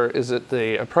 or is it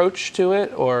the approach to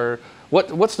it, or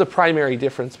what's the primary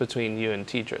difference between you and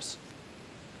TDRS?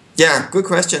 Yeah, good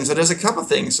question. So there's a couple of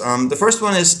things. The first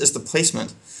one is the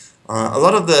placement. A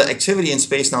lot of the activity in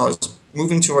space now is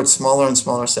moving towards smaller and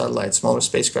smaller satellites, smaller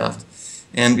spacecraft.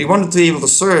 And we wanted to be able to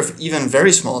serve even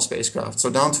very small spacecraft, so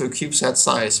down to a CubeSat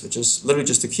size, which is literally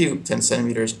just a cube, 10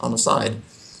 centimeters on the side.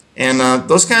 And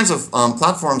those kinds of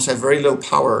platforms have very little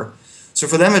power. So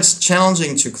for them, it's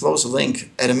challenging to close a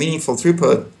link at a meaningful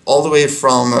throughput all the way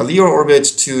from LEO orbit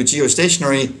to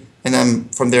geostationary, and then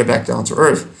from there back down to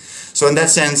Earth. So in that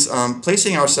sense,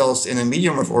 placing ourselves in a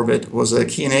medium Earth orbit was a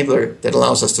key enabler that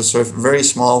allows us to serve very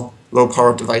small,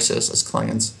 low-powered devices as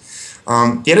clients.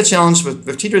 The other challenge with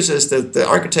TDRS is that the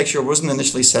architecture wasn't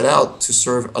initially set out to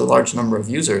serve a large number of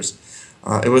users.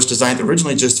 It was designed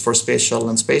originally just for Space Shuttle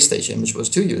and Space Station, which was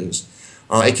 2 users.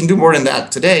 It can do more than that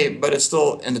today, but it's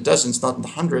still in the dozens, not in the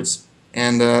hundreds.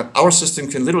 And our system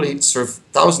can literally serve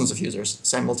thousands of users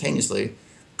simultaneously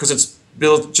because it's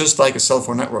built just like a cell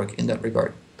phone network in that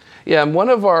regard. Yeah, and one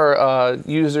of our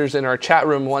users in our chat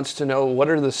room wants to know, what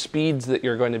are the speeds that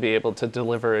you're going to be able to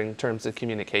deliver in terms of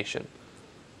communication?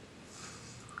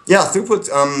 Yeah,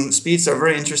 throughput speeds are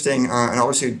very interesting and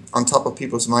obviously on top of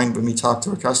people's mind when we talk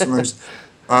to our customers.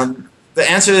 The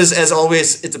answer is, as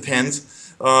always, it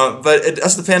depends. But it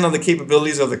does depend on the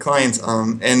capabilities of the client,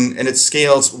 and it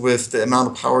scales with the amount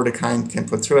of power the client can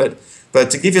put through it. But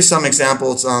to give you some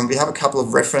examples, we have a couple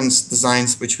of reference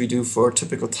designs which we do for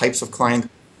typical types of client.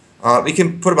 We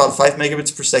can put about 5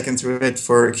 megabits per second through it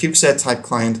for a CubeSat type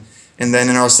client. And then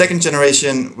in our second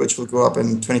generation, which will go up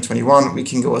in 2021, we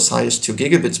can go as high as 2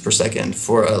 gigabits per second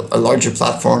for a larger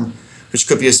platform, which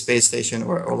could be a space station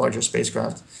or a larger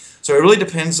spacecraft. So it really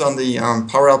depends on the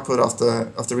power output of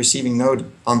the receiving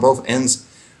node on both ends.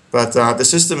 But the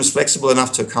system is flexible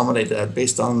enough to accommodate that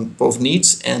based on both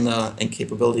needs and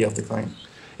capability of the client.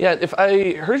 Yeah, if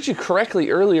I heard you correctly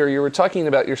earlier, you were talking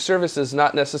about your services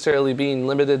not necessarily being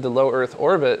limited to low Earth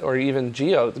orbit or even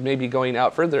geo, maybe going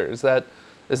out further. Is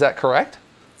that correct?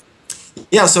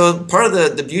 Yeah, so part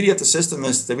of the beauty of the system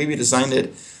is the way we designed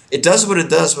it. It does what it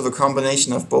does with a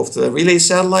combination of both the relay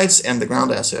satellites and the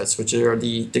ground assets, which are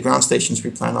the ground stations we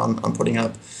plan on putting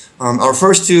up. Our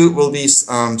first 2 will be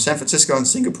San Francisco and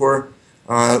Singapore.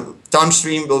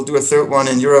 Downstream, we'll do a third one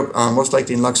in Europe, most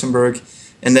likely in Luxembourg.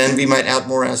 and then we might add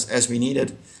more as we need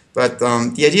it. But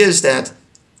the idea is that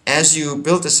as you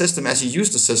build the system, as you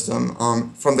use the system,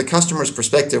 from the customer's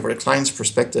perspective or the client's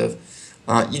perspective,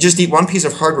 you just need one piece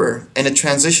of hardware, and it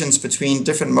transitions between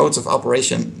different modes of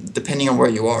operation depending on where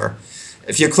you are.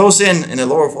 If you're close in a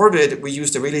low Earth orbit, we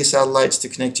use the relay satellites to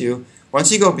connect you.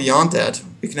 Once you go beyond that,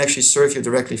 we can actually serve you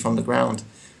directly from the ground.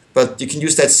 But you can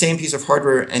use that same piece of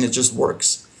hardware, and it just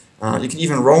works. You can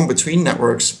even roam between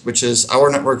networks, which is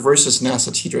our network versus NASA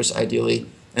TDRS ideally.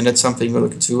 And that's something we're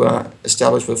looking to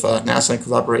establish with NASA in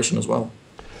collaboration as well.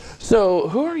 So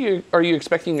who are you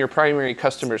expecting your primary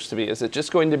customers to be? Is it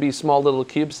just going to be small little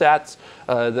CubeSats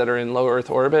that are in low Earth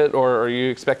orbit, or are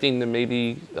you expecting to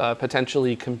maybe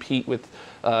potentially compete with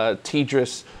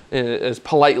TDRS as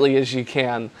politely as you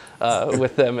can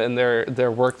with them and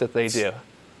their work that they do?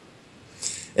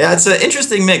 Yeah, it's an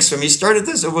interesting mix. When we started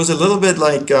this, it was a little bit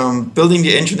like building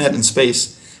the internet in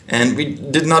space. And we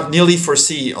did not nearly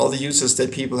foresee all the uses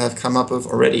that people have come up with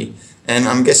already. And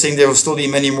I'm guessing there will still be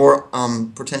many more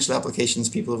potential applications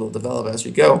people will develop as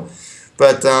we go.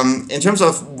 But in terms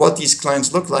of what these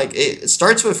clients look like, it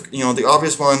starts with the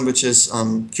obvious one, which is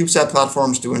CubeSat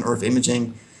platforms doing Earth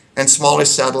imaging, and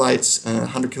smallest satellites,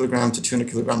 100 kilogram to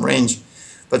 200 kilogram range.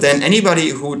 But then anybody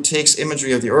who takes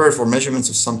imagery of the Earth or measurements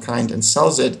of some kind and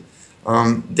sells it,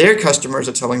 their customers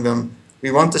are telling them,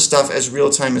 we want this stuff as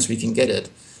real time as we can get it.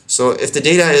 So if the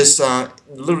data is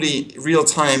literally real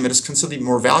time, it is considerably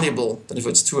more valuable than if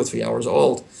it's 2 or 3 hours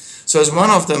old. So as one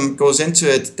of them goes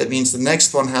into it, that means the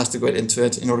next one has to go into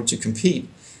it in order to compete.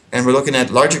 And we're looking at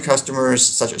larger customers,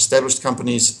 such as established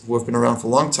companies who have been around for a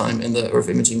long time in the Earth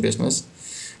imaging business.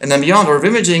 And then beyond Earth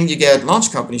imaging, you get launch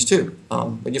companies too.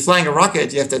 When you're flying a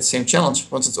rocket, you have that same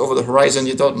challenge. Once it's over the horizon,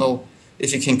 you don't know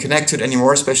if you can connect to it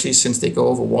anymore, especially since they go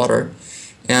over water.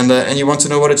 And you want to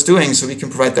know what it's doing, so we can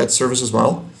provide that service as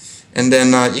well. And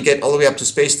then you get all the way up to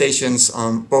space stations,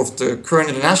 both the current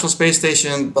International Space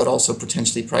Station, but also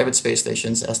potentially private space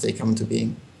stations as they come into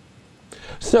being.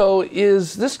 So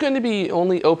is this going to be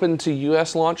only open to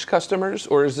U.S. launch customers,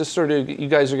 or is this sort of, you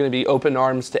guys are going to be open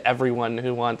arms to everyone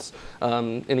who wants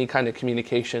any kind of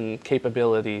communication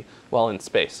capability while in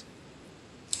space?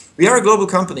 We are a global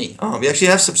company. We actually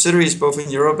have subsidiaries both in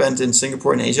Europe and in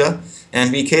Singapore and Asia,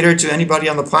 and we cater to anybody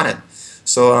on the planet.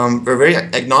 So we're very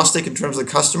agnostic in terms of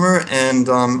the customer, and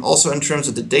also in terms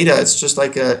of the data. It's just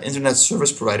like an internet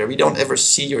service provider. We don't ever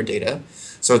see your data.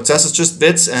 So to us, it's just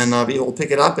bits, and we will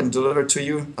pick it up and deliver it to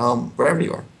you wherever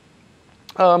you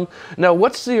are. Now,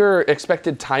 what's your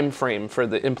expected time frame for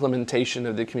the implementation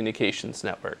of the communications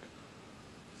network?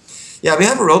 Yeah, we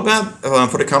have a roadmap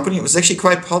for the company. It was actually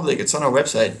quite public. It's on our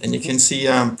website, and you can see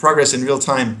progress in real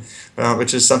time,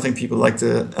 which is something people like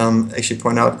to actually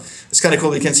point out. It's kind of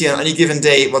cool. You can see on any given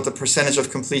day what the percentage of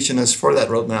completion is for that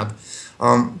roadmap.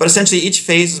 But essentially, each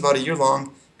phase is about a year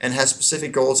long and has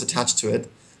specific goals attached to it.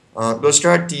 We'll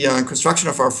start the construction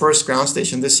of our first ground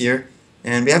station this year,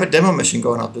 and we have a demo mission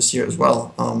going up this year as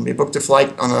well. We booked a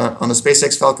flight on a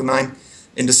SpaceX Falcon 9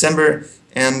 in December.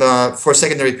 And for a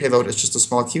secondary payload, it's just a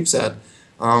small CubeSat.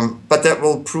 But that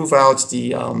will prove out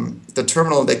the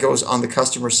terminal that goes on the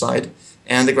customer side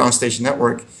and the ground station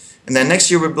network. And then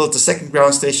next year, we'll build the second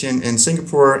ground station in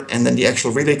Singapore, and then the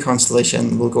actual relay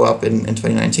constellation will go up in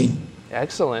 2019.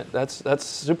 Excellent. That's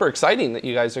super exciting that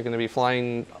you guys are going to be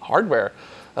flying hardware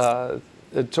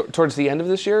towards the end of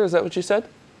this year. Is that what you said?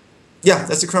 Yeah,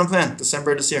 that's the current plan,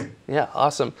 December this year. Yeah,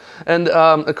 awesome. And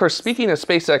of course, speaking of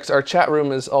SpaceX, our chat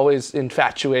room is always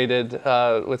infatuated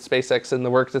with SpaceX and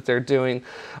the work that they're doing.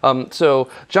 So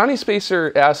Johnny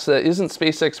Spacer asks, isn't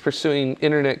SpaceX pursuing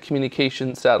internet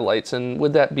communication satellites, and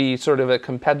would that be sort of a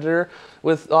competitor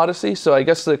with Audacy? So I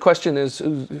guess the question is,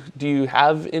 do you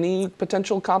have any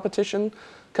potential competition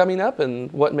coming up,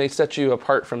 and what may set you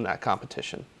apart from that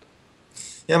competition?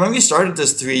 Yeah, when we started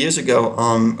this 3 years ago,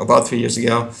 about 3 years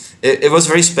ago, it was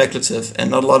very speculative,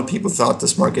 and not a lot of people thought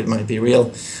this market might be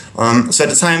real. So at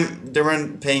the time, they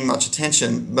weren't paying much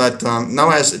attention, but now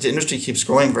as the industry keeps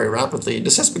growing very rapidly,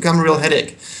 this has become a real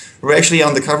headache. We're actually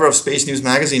on the cover of Space News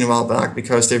magazine a while back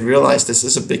because they realized this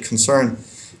is a big concern,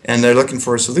 and they're looking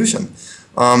for a solution.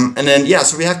 And then, yeah,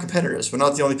 so we have competitors. We're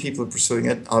not the only people pursuing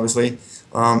it, obviously.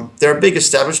 There are big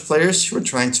established players who are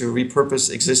trying to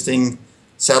repurpose existing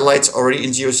satellites already in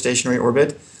geostationary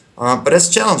orbit, but that's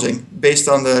challenging based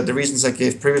on the reasons I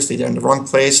gave previously. They're in the wrong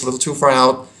place, a little too far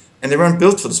out, and they weren't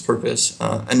built for this purpose.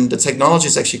 And the technology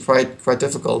is actually quite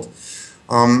difficult.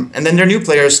 And then there are new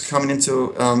players coming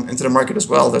into the market as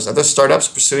well. There's other startups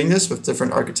pursuing this with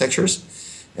different architectures.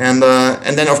 And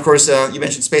then, of course, you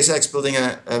mentioned SpaceX building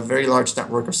a very large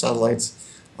network of satellites,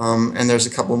 and there's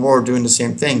a couple more doing the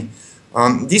same thing.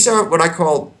 These are what I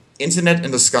call internet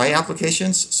in the sky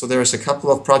applications. So there's a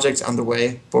couple of projects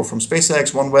underway, both from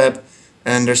SpaceX, OneWeb,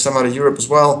 and there's some out of Europe as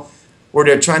well, where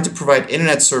they're trying to provide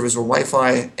internet service or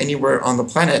Wi-Fi anywhere on the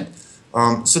planet.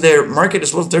 So their market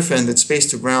is a little different. It's space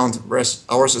to ground, whereas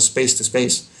ours is space to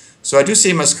space. So I do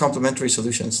see them as complementary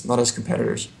solutions, not as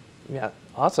competitors. Yeah,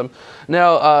 awesome.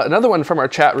 Now, another one from our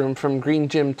chat room from Green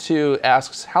Jim 2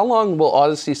 asks, how long will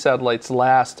Audacy satellites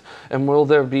last, and will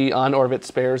there be on-orbit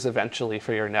spares eventually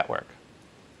for your network?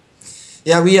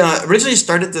 Yeah, we originally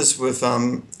started this with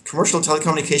commercial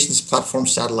telecommunications platform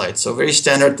satellites. So very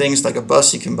standard things like a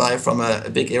bus you can buy from a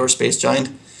big aerospace giant,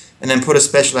 and then put a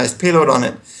specialized payload on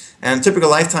it. And typical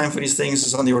lifetime for these things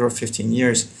is on the order of 15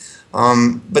 years.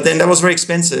 But then that was very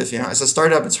expensive. As a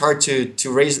startup, it's hard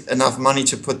to raise enough money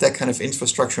to put that kind of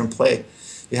infrastructure in play.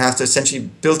 You have to essentially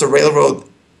build a railroad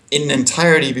in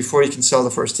entirety before you can sell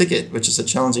the first ticket, which is a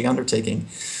challenging undertaking.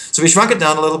 So we shrunk it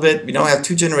down a little bit. We now have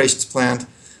 2 generations planned.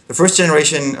 The first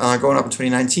generation, going up in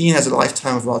 2019, has a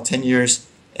lifetime of about 10 years.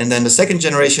 And then the second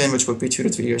generation, which would be 2 to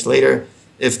 3 years later,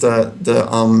 if the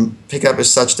pickup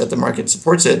is such that the market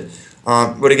supports it,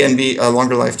 would again be a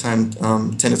longer lifetime,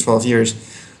 10 to 12 years.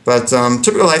 But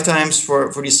typical lifetimes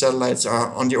for these satellites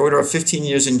are on the order of 15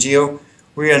 years in GEO.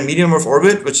 We're in medium Earth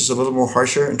orbit, which is a little more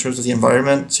harsher in terms of the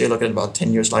environment. So you're looking at about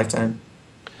 10 years lifetime.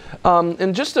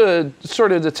 And just to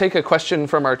sort of to take a question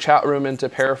from our chat room and to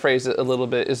paraphrase it a little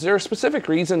bit, is there a specific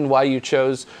reason why you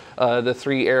chose the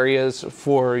 3 areas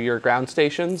for your ground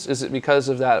stations? Is it because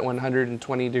of that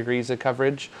 120 degrees of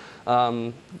coverage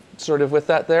sort of with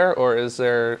that there, or is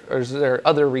there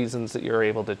other reasons that you're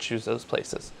able to choose those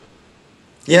places?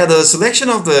 Yeah, the selection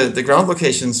of the ground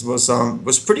locations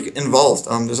was pretty involved.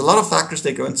 There's a lot of factors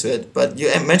that go into it, but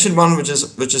you mentioned one which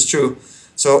is true.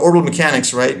 So orbital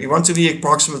mechanics, right? We want to be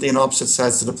approximately on opposite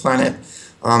sides to the planet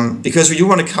because we do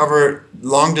want to cover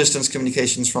long distance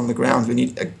communications from the ground. We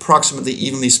need approximately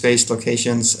evenly spaced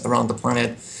locations around the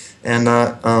planet, and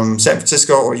San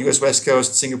Francisco or U.S. West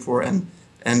Coast, Singapore,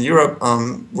 and Europe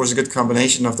was a good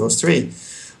combination of those 3.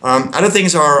 Other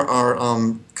things are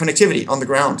connectivity on the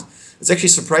ground. It's actually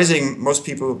surprising, most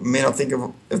people may not think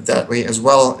of it that way as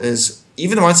well, is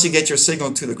even once you get your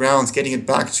signal to the ground, getting it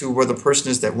back to where the person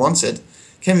is that wants it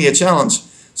can be a challenge.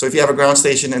 So if you have a ground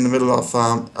station in the middle of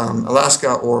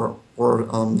Alaska or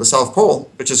the South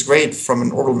Pole, which is great from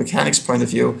an orbital mechanics point of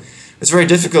view, it's very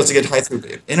difficult to get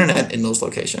high-throughput internet in those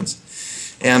locations.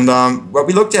 And what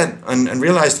we looked at and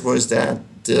realized was that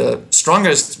the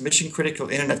strongest mission-critical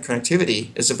internet connectivity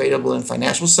is available in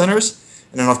financial centers,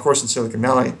 and then of course in Silicon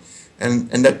Valley.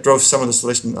 And that drove some of the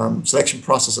selection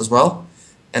process as well.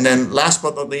 And then last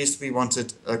but not least, we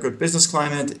wanted a good business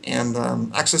climate and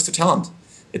access to talent.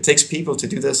 It takes people to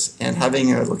do this, and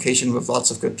having a location with lots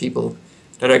of good people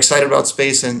that are excited about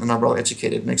space and are well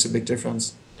educated makes a big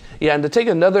difference. Yeah, and to take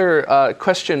another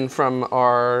question from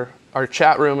our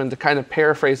chat room and to kind of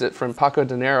paraphrase it from Paco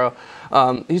De Niro,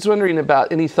 he's wondering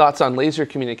about any thoughts on laser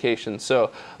communication. So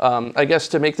I guess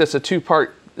to make this a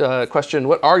 2-part question,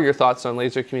 what are your thoughts on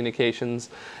laser communications,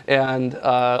 and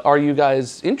are you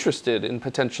guys interested in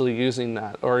potentially using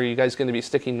that, or are you guys going to be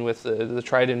sticking with the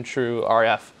tried and true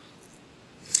RF?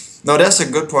 No, that's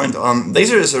a good point.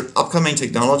 Laser is an upcoming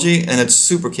technology, and it's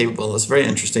super capable. It's very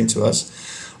interesting to us.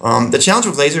 The challenge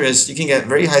with laser is you can get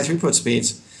very high throughput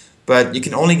speeds, but you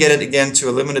can only get it again to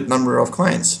a limited number of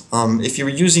clients. If you're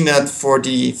using that for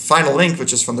the final link,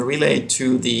 which is from the relay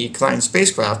to the client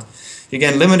spacecraft, you're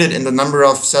again limited in the number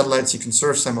of satellites you can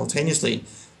serve simultaneously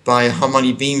by how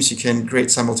many beams you can create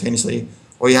simultaneously,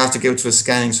 or you have to go to a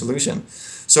scanning solution.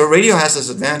 So radio has this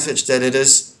advantage that it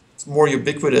is more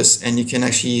ubiquitous, and you can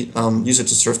actually use it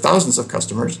to serve thousands of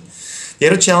customers. The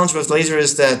other challenge with laser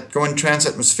is that going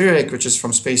transatmospheric, which is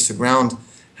from space to ground,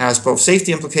 has both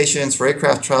safety implications for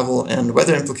aircraft travel and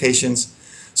weather implications.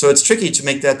 So it's tricky to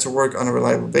make that to work on a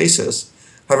reliable basis.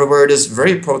 However, where it is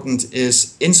very potent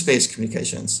is in-space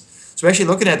communications. So we're actually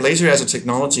looking at laser as a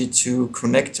technology to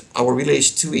connect our relays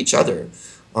to each other.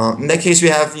 In that case, we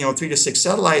have 3 to 6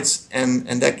 satellites, and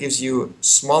that gives you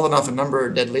small enough a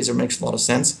number that laser makes a lot of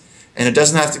sense. And it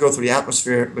doesn't have to go through the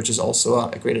atmosphere, which is also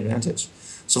a great advantage.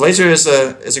 So laser is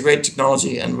a great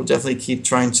technology, and we'll definitely keep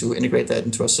trying to integrate that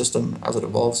into our system as it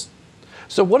evolves.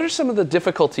 So what are some of the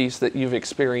difficulties that you've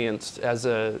experienced as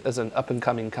an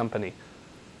up-and-coming company?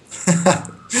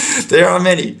 There are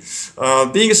many.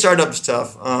 Being a startup is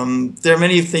tough. There are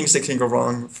many things that can go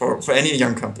wrong for any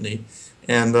young company.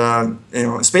 And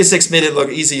SpaceX made it look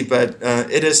easy, but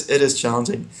it is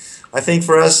challenging. I think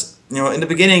for us, in the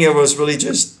beginning, it was really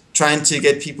just trying to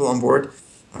get people on board.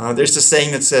 There's this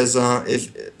saying that says,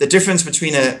 if the difference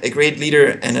between a great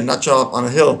leader and a nut job on a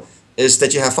hill is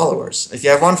that you have followers. If you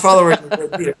have one follower, you're a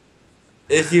great leader.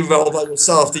 if you roll by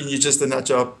yourself, then you're just a nut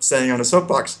job standing on a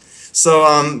soapbox. So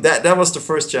that was the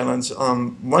first challenge.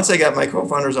 Once I got my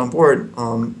co-founders on board,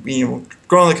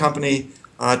 growing the company,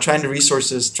 trying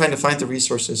to find the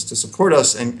resources to support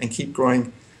us and keep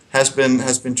growing has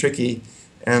been tricky.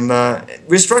 And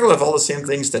we struggle with all the same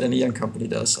things that any young company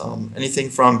does. Anything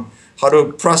from how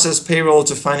to process payroll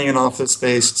to finding an office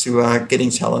space to getting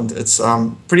talent. It's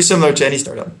pretty similar to any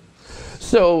startup.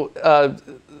 So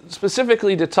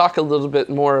specifically to talk a little bit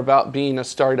more about being a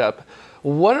startup,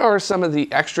 what are some of the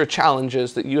extra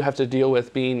challenges that you have to deal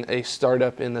with being a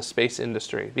startup in the space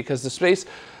industry? Because the space,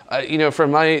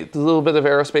 from my little bit of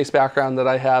aerospace background that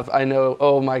I have, I know,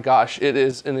 oh my gosh, it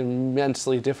is an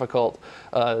immensely difficult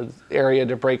area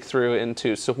to break through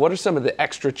into. So what are some of the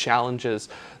extra challenges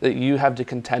that you have to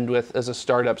contend with as a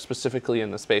startup, specifically in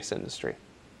the space industry?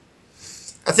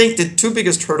 I think the two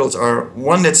biggest hurdles are,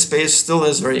 one, that space still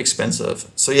is very expensive.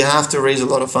 So you have to raise a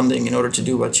lot of funding in order to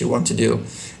do what you want to do.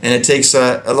 And it takes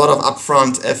a lot of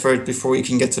upfront effort before you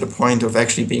can get to the point of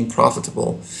actually being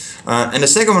profitable. And the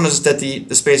second one is that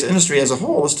the space industry as a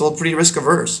whole is still pretty risk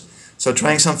averse. So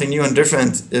trying something new and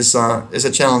different is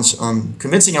a challenge.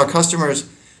 Convincing our customers,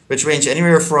 which range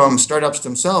anywhere from startups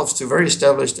themselves to very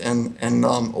established and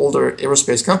older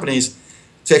aerospace companies,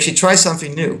 to actually try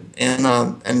something new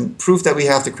and prove that we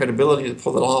have the credibility to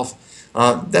pull it off.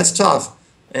 That's tough,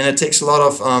 and it takes a lot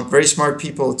of very smart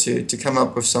people to come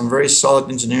up with some very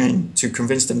solid engineering to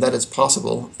convince them that it's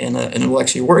possible and it will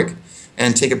actually work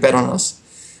and take a bet on us.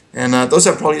 And those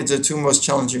are probably the two most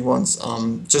challenging ones.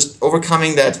 Just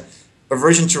overcoming that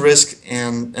aversion to risk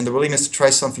and the willingness to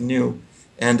try something new,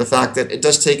 and the fact that it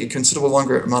does take a considerable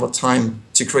longer amount of time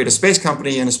to create a space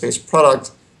company and a space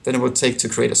product than it would take to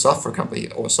create a software company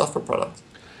or a software product.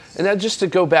 And then just to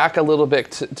go back a little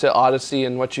bit to Audacy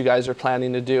and what you guys are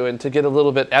planning to do, and to get a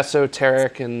little bit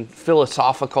esoteric and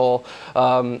philosophical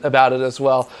about it as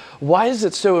well, why is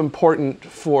it so important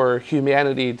for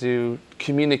humanity to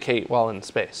communicate while in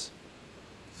space?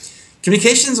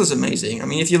 Communications is amazing. I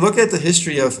mean, if you look at the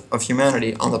history of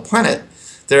humanity on the planet,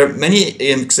 there are many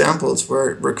examples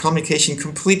where communication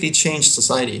completely changed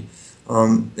society.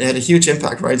 It had a huge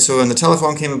impact, right? So when the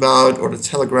telephone came about, or the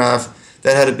telegraph,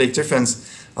 that had a big difference.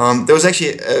 There was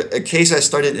actually a case I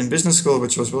studied in business school,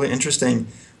 which was really interesting,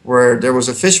 where there was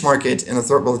a fish market in a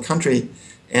third world country,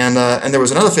 and there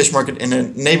was another fish market in a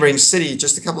neighboring city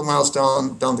just a couple of miles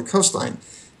down the coastline.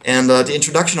 And the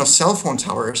introduction of cell phone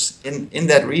towers in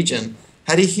that region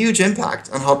had a huge impact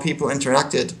on how people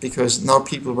interacted, because now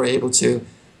people were able to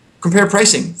compare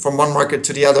pricing from one market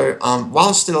to the other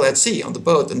while still at sea on the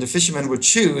boat, and the fishermen would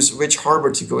choose which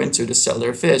harbor to go into to sell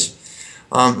their fish.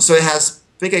 So it has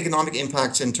big economic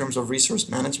impacts in terms of resource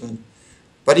management.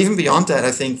 But even beyond that,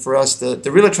 I think for us,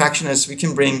 the real attraction is we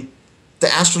can bring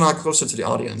the astronaut closer to the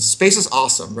audience. Space is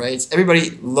awesome, right?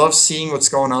 Everybody loves seeing what's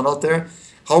going on out there.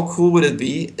 How cool would it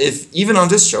be if even on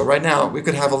this show right now, we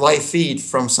could have a live feed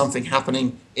from something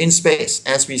happening in space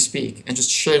as we speak, and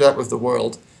just share that with the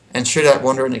world, and share that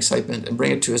wonder and excitement and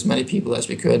bring it to as many people as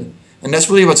we could. And that's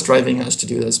really what's driving us to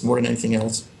do this more than anything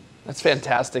else. That's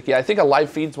fantastic. Yeah, I think a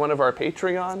live feed's one of our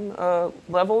Patreon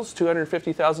levels,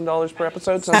 $250,000 per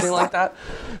episode, something like that.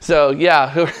 So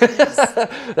yeah,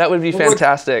 that would be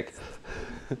fantastic.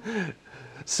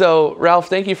 So Ralph,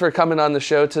 thank you for coming on the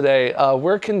show today.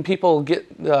 Where can people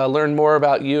learn more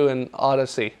about you and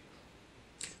Audacy?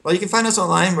 Well, you can find us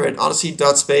online. We're at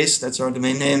audacy.space. That's our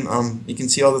domain name. You can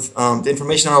see all the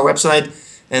information on our website,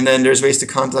 and then there's ways to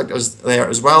contact us there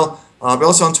as well. We're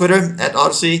also on Twitter at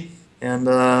Audacy, and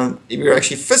we're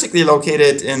actually physically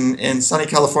located in sunny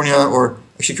California, or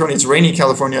actually currently it's rainy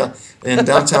California in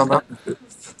downtown.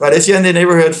 But if you're in the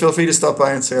neighborhood, feel free to stop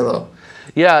by and say hello.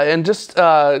 Yeah, and just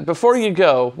before you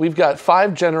go, we've got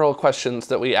 5 general questions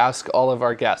that we ask all of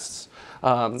our guests.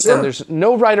 Sure. And there's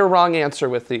no right or wrong answer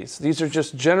with these. These are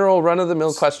just general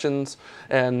run-of-the-mill questions,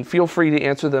 and feel free to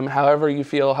answer them however you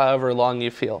feel, however long you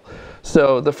feel.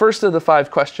 So the first of the 5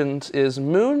 questions is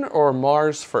Moon or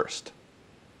Mars first?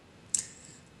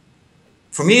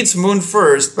 For me, it's Moon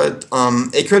first, but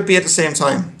it could be at the same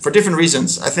time for different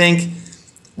reasons. I think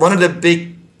one of the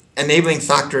big enabling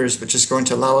factors which is going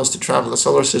to allow us to travel the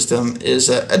solar system is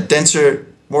a denser,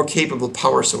 more capable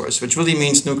power source, which really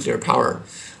means nuclear power.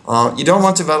 You don't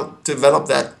want to develop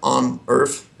that on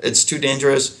Earth. It's too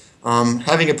dangerous.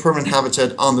 Having a permanent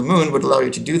habitat on the Moon would allow you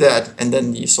to do that, and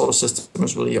then the solar system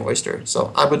is really your oyster.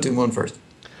 So I would do Moon first.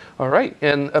 All right.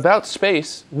 And about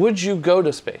space, would you go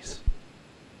to space?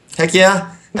 Heck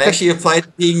yeah. I actually applied to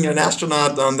being an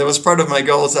astronaut. That was part of my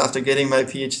goals after getting my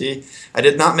PhD. I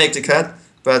did not make the cut.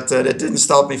 but that didn't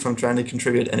stop me from trying to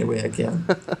contribute any way I can.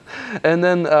 And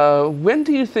then when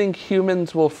do you think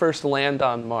humans will first land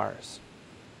on Mars?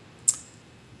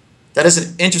 That is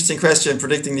an interesting question,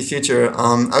 predicting the future.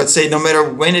 I would say no matter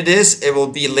when it is, it will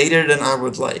be later than I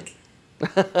would like.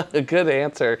 Good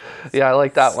answer. Yeah, I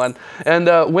like that one.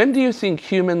 And when do you think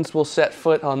humans will set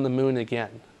foot on the moon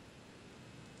again?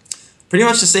 Pretty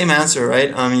much the same answer,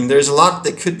 right? I mean, there's a lot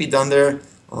that could be done there.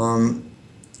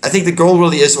 I think the goal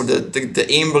really is, or the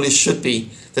aim really should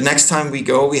be, the next time we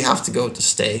go, we have to go to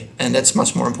stay. And that's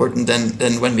much more important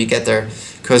than when we get there.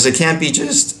 Because it can't be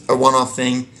just a one-off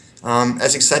thing.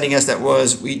 As exciting as that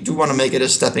was, we do want to make it a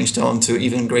stepping stone to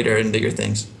even greater and bigger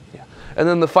things. Yeah. And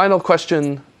then the final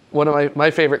question, one of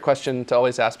my favorite question to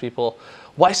always ask people,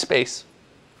 why space?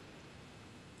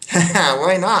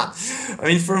 Why not? I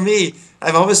mean, for me,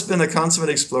 I've always been a consummate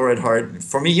explorer at heart.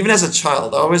 For me, even as a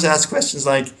child, I always ask questions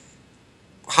like,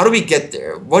 how do we get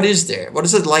there? What is there? What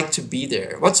is it like to be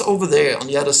there? What's over there on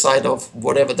the other side of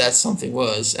whatever that something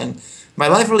was? And my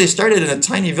life really started in a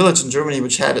tiny village in Germany,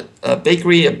 which had a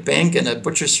bakery, a bank, and a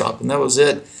butcher's shop, and that was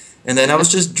it. And then I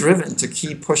was just driven to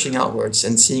keep pushing outwards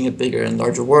and seeing a bigger and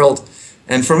larger world.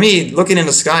 And for me, looking in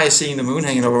the sky, seeing the moon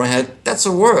hanging over my head, that's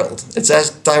a world. It's as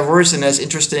diverse and as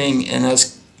interesting and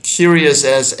as curious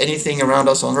as anything around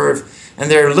us on Earth. And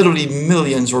there are literally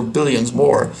millions or billions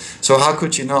more. So how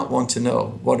could you not want to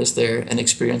know what is there and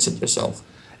experience it yourself?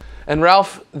 And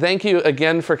Ralph, thank you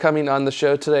again for coming on the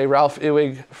show today. Ralph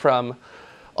Ewig from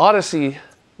Audacy,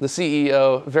 the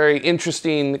CEO, very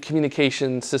interesting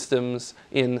communication systems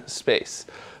in space.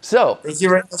 So, thank you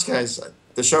very much, guys.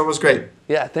 The show was great.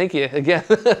 Yeah, thank you again.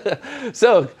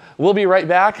 So we'll be right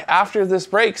back after this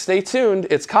break. Stay tuned.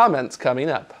 It's comments coming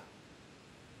up.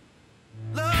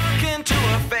 Look into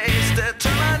her face,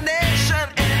 determination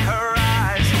in her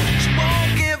eyes. She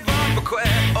won't give up or quit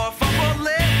or fall for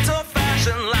little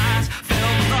fashion lies.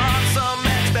 Filled with awesome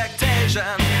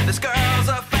expectation, this girl's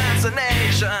a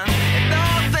fascination. And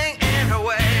nothing in her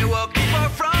way will keep her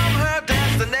from her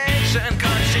destination.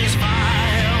 Cause she's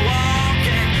fire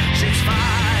walking, she's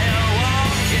fire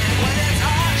walking. When it's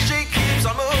hot, she keeps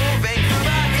on moving. Through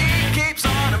the heat, keeps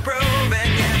on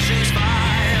improving. Yeah, she's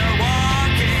fire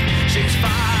walking, she's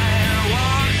fire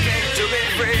walking to be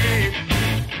free.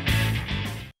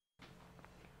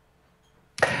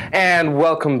 And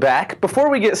welcome back. Before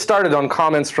we get started on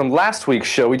comments from last week's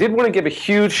show, we did want to give a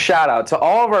huge shout out to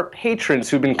all of our patrons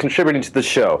who've been contributing to the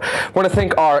show. I want to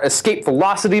thank our Escape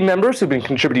Velocity members who've been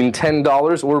contributing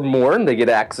 $10 or more, and they get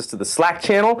access to the Slack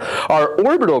channel. Our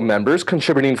Orbital members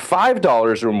contributing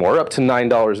 $5 or more, up to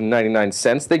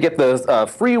 $9.99. They get the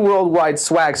free worldwide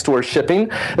swag store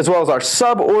shipping, as well as our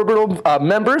Suborbital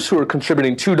members who are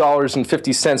contributing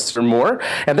 $2.50 or more,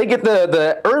 and they get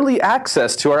the early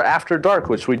access to our After Dark,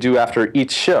 which we do after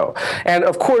each show. And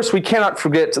of course, we cannot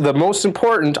forget the most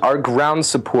important, our ground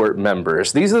support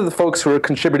members. These are the folks who are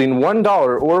contributing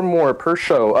 $1 or more per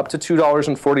show, up to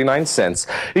 $2.49.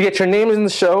 You get your name in the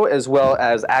show, as well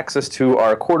as access to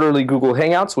our quarterly Google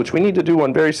Hangouts, which we need to do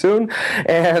one very soon.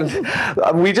 And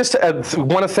we just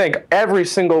want to thank every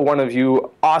single one of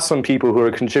you awesome people who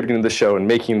are contributing to the show and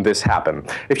making this happen.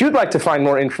 If you'd like to find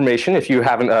more information, if you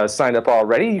haven't signed up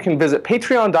already, you can visit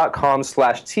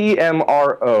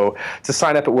patreon.com/TMRO to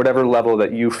sign up at whatever level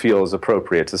that you feel is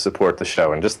appropriate to support the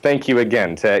show. And just thank you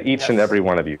again to each and every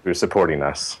one of you who's supporting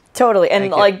us. Totally. And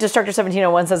like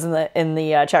Destructor1701 says in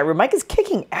the chat room, Mike is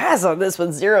kicking ass on this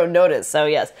with zero notice. So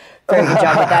yes, very good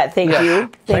job with that. Thank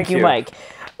you. Thank you, Mike.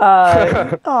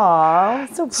 Aw,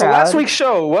 so proud. So last week's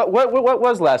show, what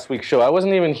was last week's show? I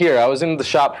wasn't even here. I was in the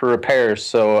shop for repairs,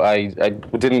 so I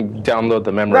didn't download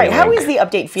the memory link. How is the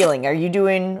update feeling? Are you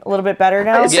doing a little bit better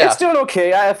now? It's doing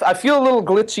okay. I feel a little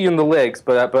glitchy in the legs,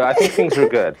 but I think things are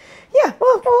good. Yeah,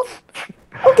 well, we'll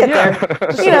get there.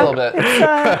 Just a little bit.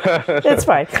 It's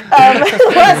fine.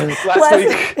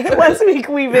 Last week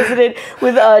we visited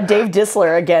with Dave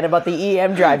Dissler again about the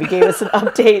EM drive. He gave us an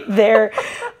update there.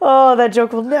 Oh, that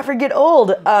joke will never get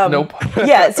old. Nope.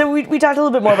 Yeah, so we talked a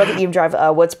little bit more about the EM drive.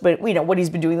 What he's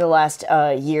been doing the last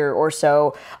year or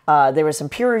so. There was some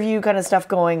peer review kind of stuff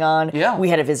going on. Yeah. We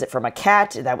had a visit from a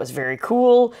cat. That was very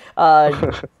cool.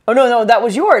 Oh no, that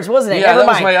was yours, wasn't it? Yeah, Never that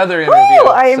was mind. my other interview.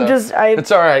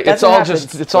 It's all right. It's all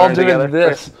doing together.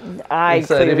 this.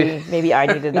 Maybe I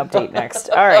need an update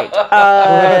next. All right.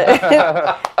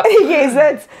 Anyways,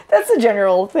 that's the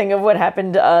general thing of what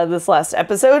happened this last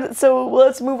episode. So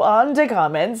let's move move on to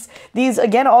comments. These,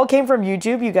 again, all came from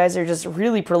YouTube. You guys are just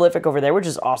really prolific over there, which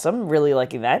is awesome. Really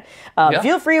liking that.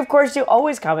 Feel free, of course, to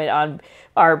always comment on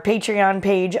our Patreon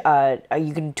page.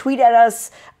 You can tweet at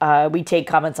us. We take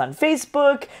comments on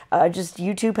Facebook. Just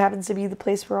YouTube happens to be the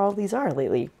place where all these are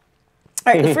lately.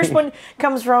 All right, the first one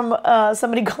comes from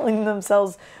somebody calling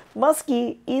themselves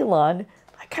Muskie Elon.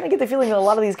 I kind of get the feeling that a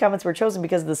lot of these comments were chosen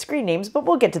because of the screen names, but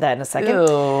we'll get to that in a second.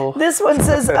 Ew. This one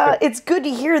says, it's good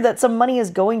to hear that some money is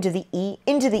going to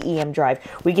into the EM drive.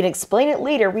 We can explain it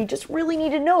later. We just really need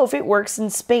to know if it works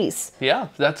in space. Yeah,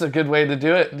 that's a good way to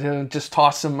do it. Just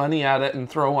toss some money at it and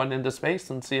throw one into space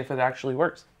and see if it actually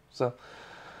works. So,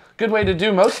 good way to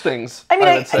do most things, I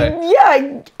would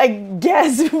say. I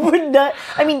guess, but not.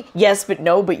 I mean, yes, but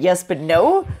no, but yes, but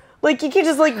no. Like, you can't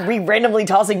just, like, be randomly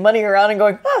tossing money around and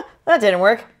going, that didn't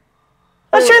work.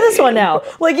 Let's try this one now.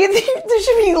 Like, there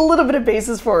should be a little bit of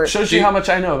basis for it. Shows you how much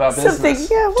I know about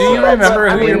business. Yeah, well, Do you remember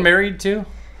who you're married to?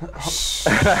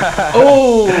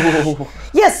 Oh!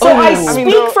 Yes, so I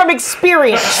speak from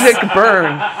experience. Chick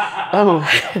burn.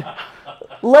 Oh.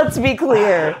 Let's be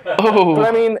clear. Oh. But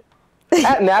I mean,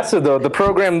 at NASA, though, the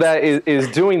program that is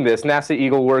doing this, NASA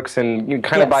Eagle Works, and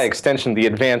kind of by extension, the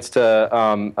Advanced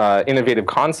Innovative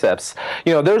Concepts,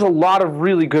 there's a lot of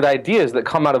really good ideas that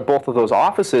come out of both of those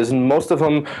offices, and most of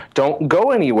them don't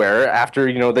go anywhere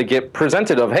after, they get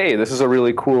presented of, hey, this is a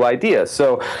really cool idea.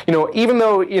 So, even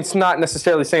though it's not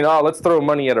necessarily saying, oh, let's throw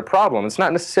money at a problem, it's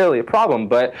not necessarily a problem,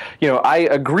 but, I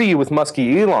agree with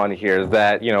Muskie Elon here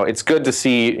that, it's good to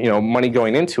see, money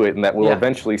going into it, and that we'll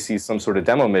eventually see some sort of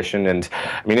demo mission. And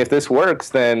I mean, if this works,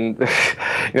 then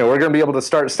we're going to be able to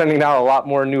start sending out a lot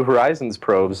more New Horizons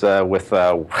probes with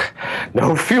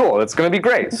no fuel. It's going to be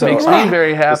great. So makes me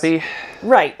very happy.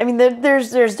 Right. I mean,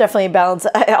 there's definitely a balance.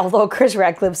 Although Chris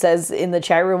Ratcliffe says in the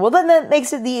chat room, well, then that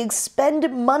makes it the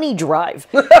expend money drive.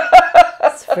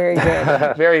 That's very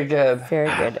good. Very good.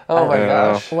 Very good. Oh my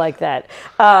gosh. Like that.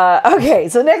 Okay,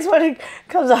 so next one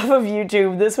comes off of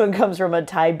YouTube. This one comes from a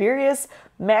Tiberius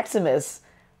Maximus.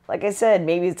 Like I said,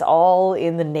 maybe it's all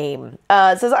in the name.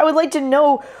 It says, I would like to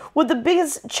know what the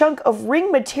biggest chunk of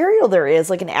ring material there is,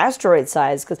 like an asteroid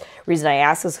size. Because the reason I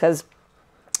ask is because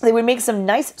they would make some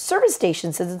nice service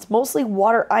stations since it's mostly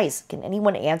water ice. Can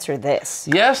anyone answer this?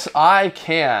 Yes, I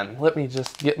can. Let me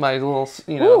just get my little,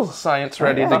 science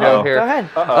ready to go here. Go ahead.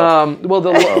 Well,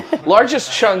 the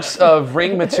largest chunks of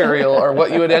ring material are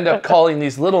what you would end up calling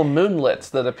these little moonlets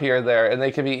that appear there, and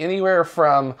they can be anywhere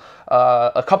from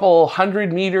a couple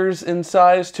 100 meters in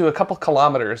size to a couple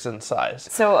kilometers in size.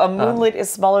 So a moonlet is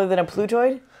smaller than a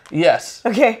Plutoid? Yes.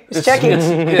 Okay, just checking.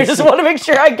 I just want to make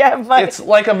sure I get my... It's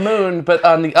like a moon, but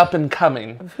on the up and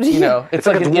coming. It's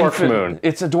like a dwarf moon.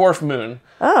 It's a dwarf moon.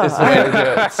 Oh. Is the way to do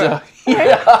it. So,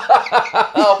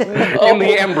 in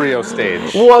the embryo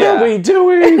stage. What are we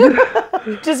doing?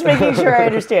 Just making sure I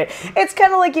understand. It's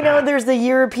kind of like, there's the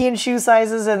European shoe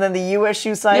sizes and then the U.S.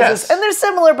 shoe sizes. Yes. And they're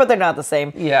similar, but they're not the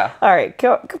same. Yeah. All right,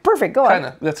 perfect. Go on. Kind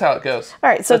of. That's how it goes. All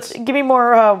right, so give me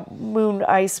more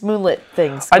moonlit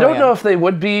things. I don't know if they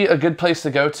would be a good place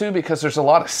to go to because there's a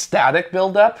lot of static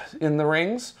buildup in the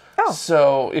rings. Oh.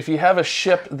 So if you have a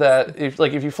ship that,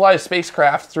 if you fly a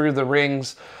spacecraft through the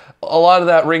rings, a lot of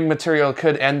that ring material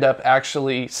could end up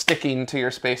actually sticking to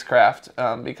your spacecraft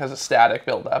because of static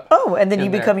buildup. Oh, and then you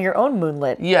become your own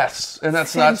moonlet. Yes, and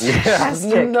that's not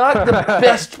the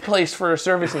best place for a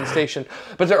servicing station.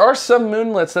 But there are some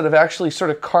moonlets that have actually sort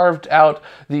of carved out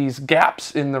these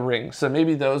gaps in the ring. So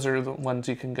maybe those are the ones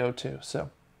you can go to.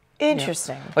 So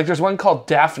interesting. Yeah. Like there's one called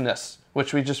Daphnis,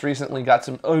 which we just recently got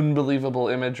some unbelievable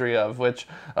imagery of, which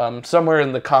somewhere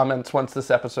in the comments, once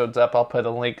this episode's up, I'll put a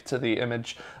link to the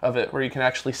image of it where you can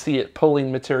actually see it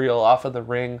pulling material off of the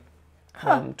ring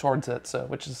towards it. So,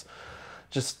 which is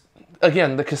just,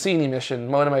 again, the Cassini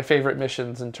mission, one of my favorite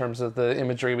missions in terms of the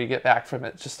imagery we get back from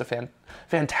it. Just a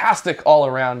fantastic all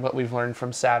around what we've learned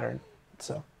from Saturn.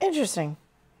 So interesting.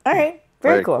 All right.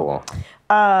 Very cool.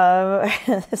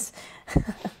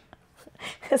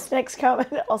 This next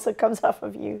comment also comes off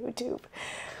of YouTube.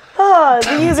 The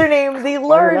username, the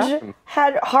Large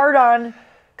Hadron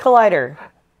Collider.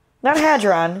 Not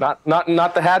Hadron. Not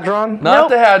the Hadron? Not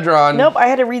the Hadron. Nope, I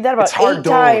had to read that about 8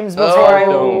 times before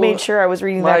I made sure I was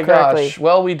reading that correctly. Gosh.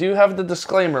 Well, we do have the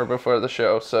disclaimer before the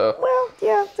show, so. Well,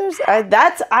 yeah,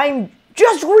 I'm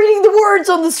just reading the words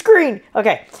on the screen.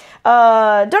 Okay.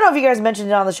 Don't know if you guys mentioned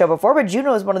it on the show before, but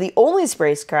Juno is one of the only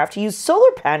spacecraft to use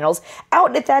solar panels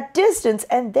out at that distance,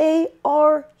 and they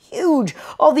are huge.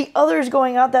 All the others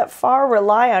going out that far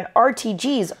rely on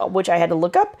RTGs, which I had to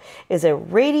look up, is a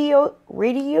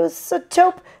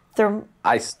radioisotope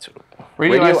Isotope.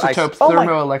 Radioisotope Oh my-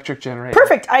 thermoelectric generator.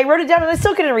 Perfect. I wrote it down and I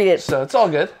still couldn't read it. So it's all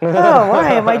good. Oh,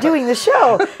 why am I doing the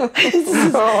show? That's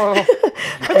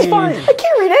fine. I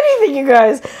can't read anything, you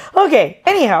guys. Okay.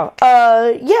 Anyhow,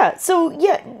 yeah. So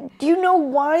yeah, do you know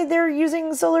why they're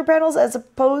using solar panels as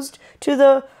opposed to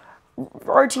the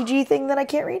RTG thing that I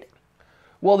can't read?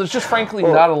 Well, there's just frankly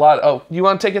not a lot. Oh, you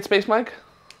want to take it, Space Mike?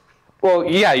 Well,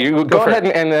 yeah, you go ahead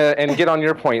and get on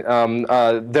your point.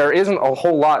 There isn't a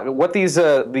whole lot. What these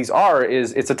are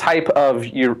is it's a type of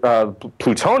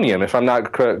plutonium. If I'm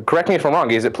not correct me if I'm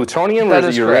wrong. Is it plutonium or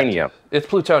is it uranium? Correct. It's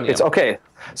plutonium. It's okay.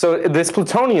 So this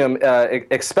plutonium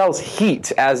expels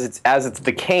heat as it's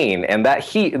decaying, and that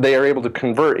heat they are able to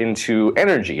convert into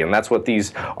energy, and that's what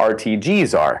these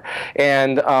RTGs are.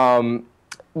 And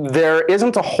there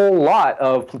isn't a whole lot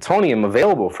of plutonium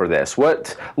available for this.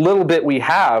 What little bit we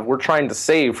have, we're trying to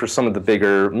save for some of the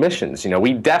bigger missions. You know,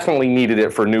 we definitely needed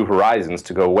it for New Horizons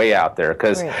to go way out there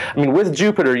because, Right. I mean, with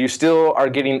Jupiter, you still are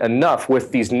getting enough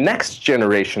with these next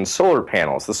generation solar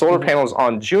panels. The solar panels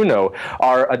on Juno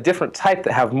are a different type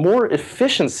that have more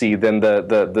efficiency than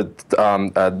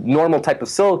the normal type of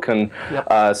silicon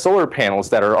solar panels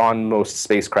that are on most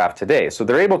spacecraft today. So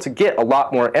they're able to get a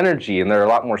lot more energy and they're a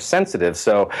lot more sensitive.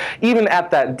 So even at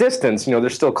that distance, you know,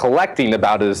 they're still collecting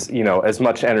about as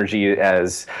much energy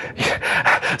as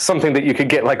something that you could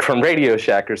get like from Radio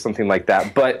Shack or something like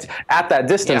that. But at that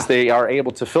distance, they are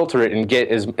able to filter it and get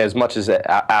as much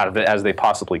out of it as they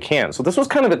possibly can. So this was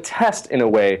kind of a test in a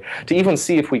way to even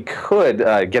see if we could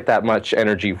get that much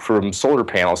energy from solar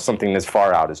panels, something as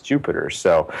far out as Jupiter.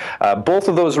 So both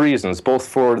of those reasons, both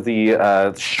for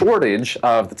the shortage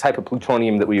of the type of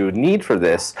plutonium that we would need for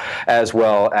this, as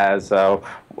well as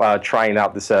trying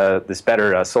out this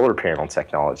better solar panel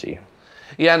technology.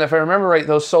 Yeah, and if I remember right,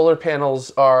 those solar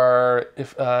panels are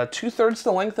 2/3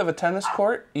 the length of a tennis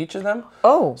court, each of them.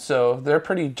 Oh. So they're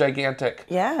pretty gigantic.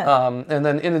 Yeah. And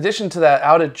then in addition to that,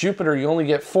 out at Jupiter, you only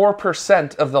get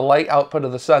 4% of the light output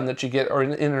of the sun that you get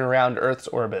in and around Earth's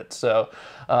orbit. So,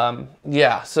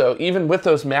 yeah, so even with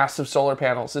those massive solar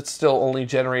panels, it's still only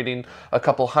generating a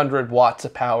couple 100 watts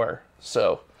of power.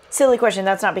 So. Silly question.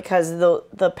 That's not because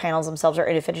the panels themselves are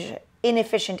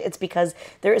inefficient. It's because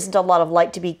there isn't a lot of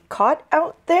light to be caught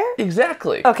out there.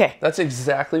 Exactly. Okay. That's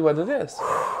exactly what it is.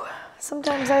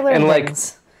 Sometimes I learn And, like,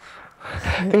 things.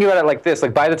 think about it like this: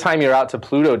 like by the time you're out to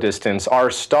Pluto distance,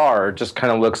 our star just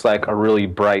kind of looks like a really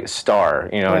bright star.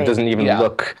 You know, Right. it doesn't even Yeah.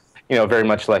 look, you know, very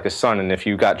much like a sun. And if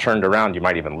you got turned around, you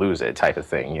might even lose it, type of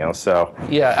thing. You know, so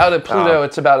Yeah, out at Pluto,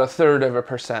 it's about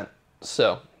 1/3%.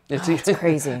 So. It's That's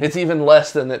crazy. It's even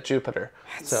less than at Jupiter.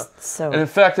 So And in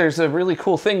fact, there's a really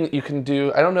cool thing that you can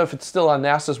do. I don't know if it's still on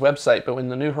NASA's website, but when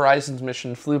the New Horizons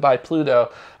mission flew by Pluto,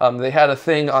 they had a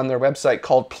thing on their website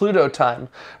called Pluto Time,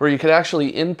 where you could actually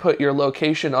input your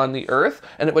location on the Earth,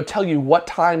 and it would tell you what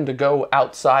time to go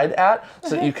outside at,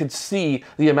 so that you could see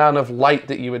the amount of light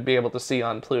that you would be able to see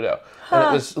on Pluto. And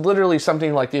it was literally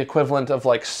something like the equivalent of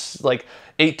like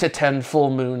 8 to 10 full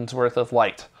moons worth of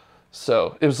light.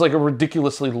 So it was like a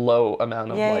ridiculously low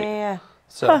amount of light. Yeah.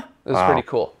 So it was pretty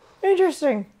cool.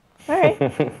 Interesting. All right.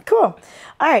 Cool.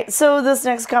 All right. So this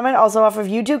next comment, also off of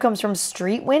YouTube, comes from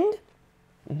Streetwind.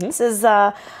 It says,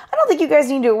 I don't think you guys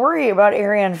need to worry about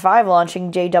Ariane 5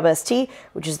 launching JWST,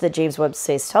 which is the James Webb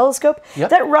Space Telescope. Yep.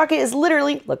 That rocket is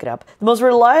literally, look it up, the most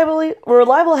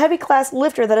reliable heavy class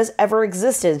lifter that has ever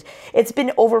existed. It's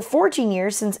been over 14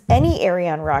 years since any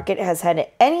Ariane rocket has had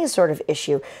any sort of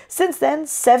issue. Since then,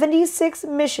 76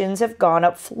 missions have gone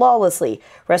up flawlessly.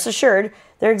 Rest assured,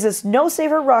 there exists no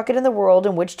safer rocket in the world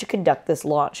in which to conduct this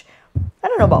launch. I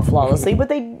don't know about flawlessly, but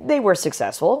they were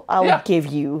successful. I'll give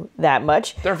you that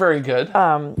much. They're very good.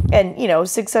 And, you know,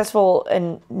 successful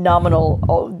and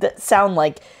nominal that sound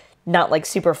like not like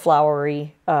super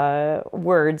flowery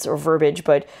words or verbiage,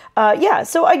 but yeah,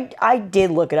 so I did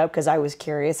look it up because I was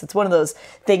curious. It's one of those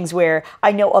things where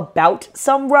I know about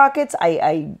some rockets.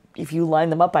 I if you line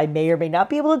them up, I may or may not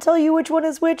be able to tell you which one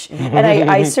is which, and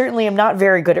I certainly am not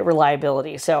very good at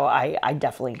reliability, so I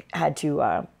definitely had to,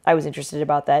 I was interested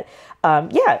about that.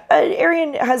 Yeah,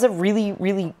 Ariane has a really,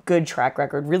 really good track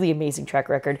record, really amazing track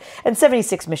record, and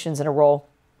 76 missions in a row,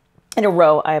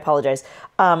 I apologize,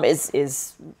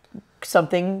 is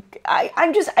something. I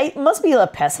must be a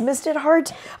pessimist at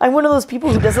heart. I'm one of those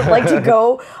people who doesn't like to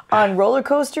go on roller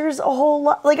coasters a whole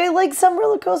lot. Like, I like some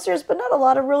roller coasters, but not a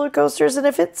lot of roller coasters. And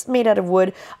if it's made out of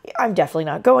wood, I'm definitely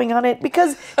not going on it,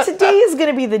 because today is going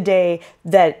to be the day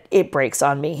that it breaks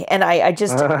on me. And I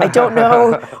don't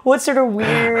know what sort of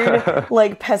weird,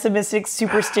 like, pessimistic,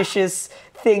 superstitious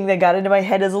thing that got into my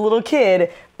head as a little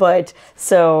kid. But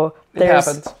so It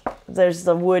happens. There's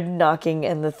the wood knocking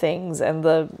and the things and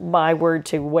the my word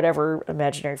to whatever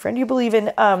imaginary friend you believe in.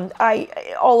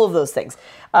 All of those things.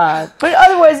 But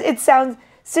otherwise, it sounds,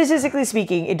 statistically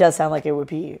speaking, it does sound like it would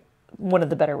be one of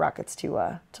the better rockets to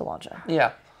launch on.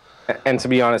 Yeah. And to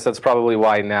be honest, that's probably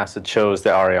why NASA chose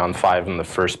the Ariane 5 in the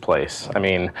first place. I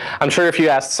mean, I'm sure if you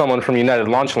asked someone from United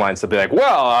Launch Alliance, they'd be like,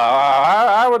 well,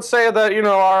 I would say that,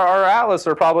 our Atlas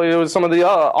are probably some of the,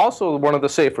 also one of the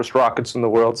safest rockets in the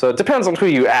world. So it depends on who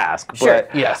you ask. Sure.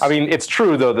 But, Yes. I mean, it's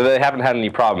true, though, that they haven't had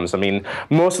any problems. I mean,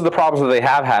 most of the problems that they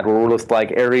have had were with,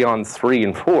 like, Ariane 3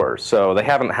 and 4. So they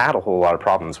haven't had a whole lot of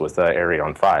problems with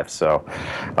Ariane 5. So,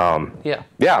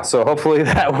 yeah, so hopefully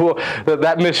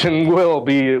that mission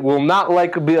will not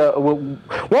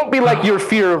won't be like your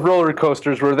fear of roller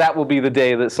coasters, where that will be the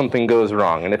day that something goes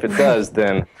wrong. And if it does,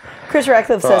 then Chris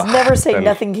Ratcliffe says, "Never say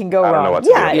nothing can go I don't know wrong." what to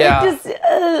do.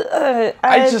 Yeah.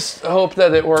 I I just hope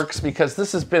that it works, because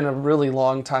this has been a really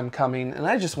long time coming, and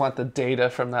I just want the data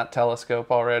from that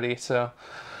telescope already. So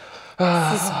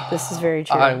this is very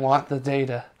true. I want the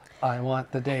data. I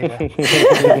want the data.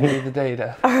 Give me the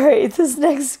data. All right, this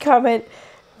next comment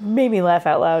made me laugh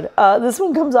out loud. This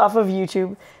one comes off of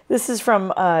YouTube. This is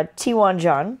from T1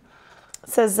 John. It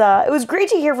says, it was great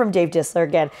to hear from Dave Dissler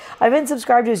again. I've been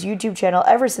subscribed to his YouTube channel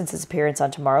ever since his appearance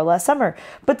on Tomorrow last summer.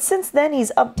 But since then,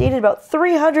 he's updated about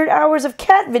 300 hours of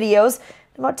cat videos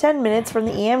in about 10 minutes from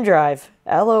the EM drive.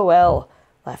 LOL.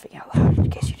 Laughing out loud, in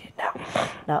case you didn't know.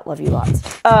 Not love you lots.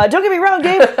 Don't get me wrong,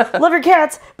 Dave. Love your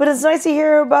cats, but it's nice to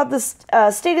hear about the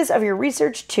status of your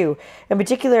research, too. In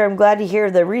particular, I'm glad to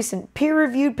hear the recent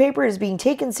peer-reviewed paper is being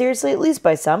taken seriously, at least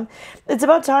by some. It's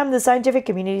about time the scientific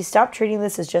community stopped treating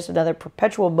this as just another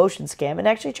perpetual motion scam and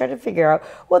actually try to figure out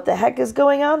what the heck is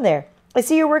going on there. I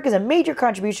see your work as a major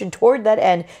contribution toward that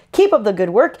end. Keep up the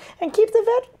good work, and keep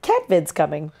the cat vids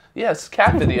coming. Yes,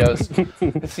 cat videos.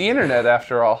 It's the internet,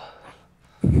 after all.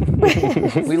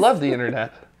 We love the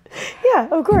internet. Yeah,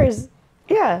 of course.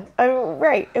 Yeah,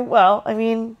 right. Well, I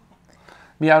mean...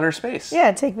 Me outer space.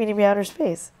 Yeah, take me to me outer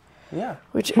space. Yeah.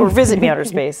 Or visit me outer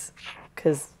space.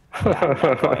 Because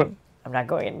I'm not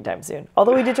going anytime soon.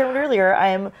 Although we determined earlier I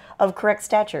am of correct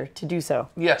stature to do so.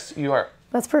 Yes, you are.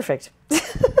 That's perfect.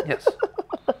 Yes.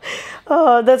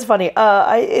 Oh, that's funny.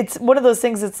 It's one of those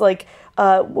things, it's like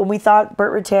when we thought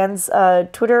Burt Rutan's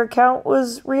Twitter account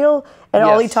was real, and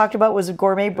all he Yes. talked about was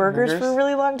gourmet burgers for a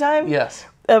really long time. Yes.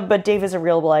 But Dave is a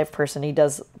real live person. He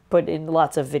does put in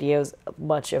lots of videos.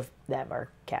 Much of them are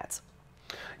cats.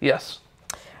 Yes.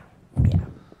 Yeah.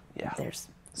 Yeah. There's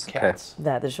Cats.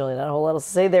 that. There's really not a whole lot else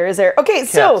to say there, is there? Okay,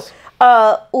 Cats. so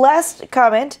last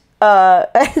comment.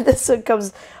 This one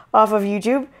comes off of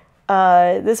YouTube.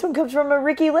 This one comes from a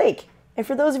Ricky Lake. And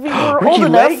for those of you who are old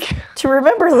enough to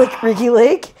remember Ricky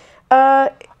Lake,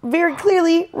 very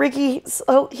clearly, Ricky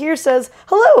here says,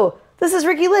 "Hello, this is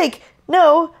Ricky Lake.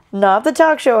 No, not the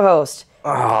talk show host."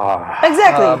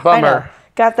 Exactly. Bummer. I know.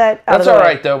 Got that out That's of the all way.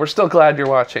 right, though. We're still glad you're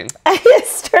watching. I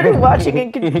started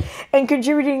watching and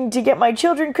contributing to get my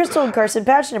children, Crystal and Carson,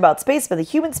 passionate about space for the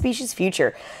human species'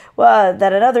 future.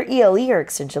 That another ELE or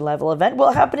extinction level event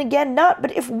will happen again, not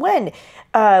but if when.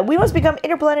 We must become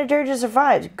interplanetary to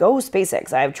survive. Go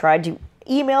SpaceX. I have tried to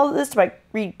email this to my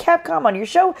read Capcom on your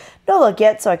show. No luck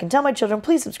yet, so I can tell my children,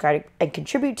 please subscribe and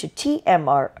contribute to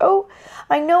TMRO.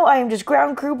 I know I am just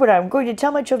ground crew, but I'm going to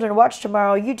tell my children to watch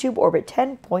tomorrow YouTube Orbit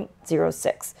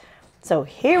 10.06. So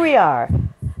here we are.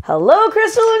 Hello,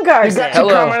 Crystal and Carson.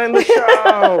 Hello. in the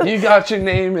show. You got your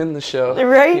name in the show.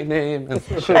 Right? Your name in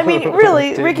the show. I mean, really,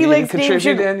 Didn't Ricky even Lake's name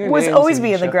contribute and your was name's always in be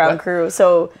the in the show. ground crew,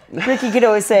 so Ricky could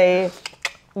always say...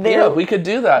 Yeah, we could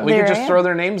do that. We There could I just am. throw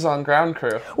their names on ground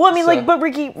crew. Well, I mean, So- but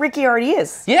Ricky already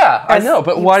is. Yeah, I As- know,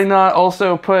 but why not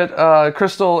also put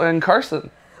Crystal and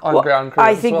Carson on Well, ground crew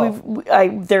I as think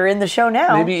well? they're in the show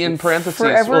now. Maybe in parentheses.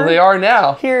 Forever. Well, they are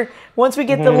now. Here, once we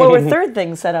get the lower third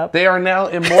thing set up. They are now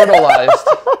immortalized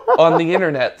on the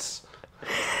internets,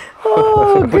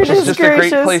 Oh, which goodness is just gracious.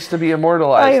 a great place to be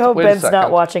immortalized. I hope Wait a Ben's not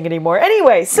second. watching anymore.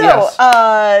 Anyway, so Yes.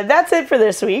 that's it for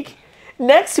this week.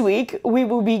 Next week, we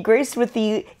will be graced with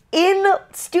the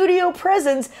in-studio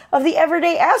presence of the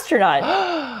everyday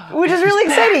astronaut, which is really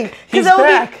exciting. He's Because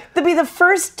back. that'll be the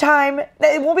first time,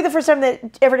 it won't be the first time that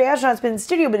everyday astronaut's been in the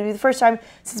studio, but it'll be the first time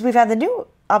since we've had the new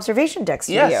observation deck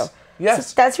studio. Yes.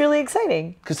 So that's really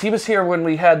exciting. Because he was here when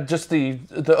we had just the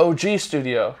OG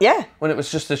studio. Yeah. When it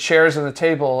was just the chairs and a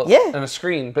table Yeah. and a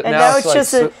screen. But And now, now it's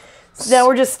it's like, just now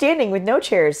we're just standing with no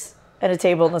chairs and a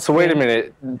table and a So screen. wait a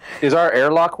minute, is our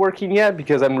airlock working yet?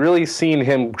 Because I'm really seeing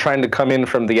him trying to come in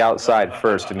from the outside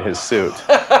first in his suit.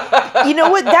 You know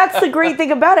what? That's the great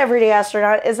thing about Everyday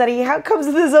Astronaut is that he comes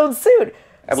with his own suit.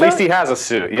 At least he has a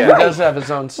suit. He Yeah. does have his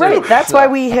own suit. Right, that's so- why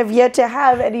we have yet to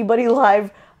have anybody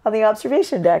live on the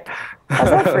observation deck. How's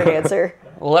that for an answer?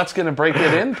 Well, that's going to break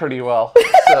it in pretty well.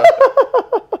 So.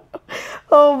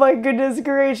 Oh my goodness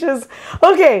gracious.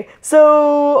 Okay,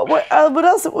 so what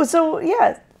else? So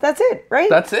yeah, that's it, right?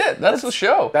 That's it. That's the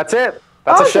show. That's it.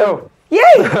 That's a Awesome. show. Yay!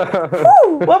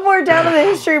 Woo! One more down in the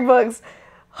history books.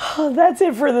 Oh, that's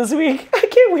it for this week. I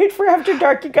can't wait for After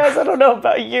Dark, you guys. I don't know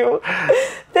about you.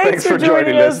 Thanks Thanks for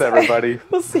joining us, us, everybody.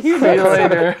 We'll see you See you next time.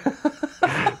 later.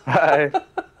 Bye.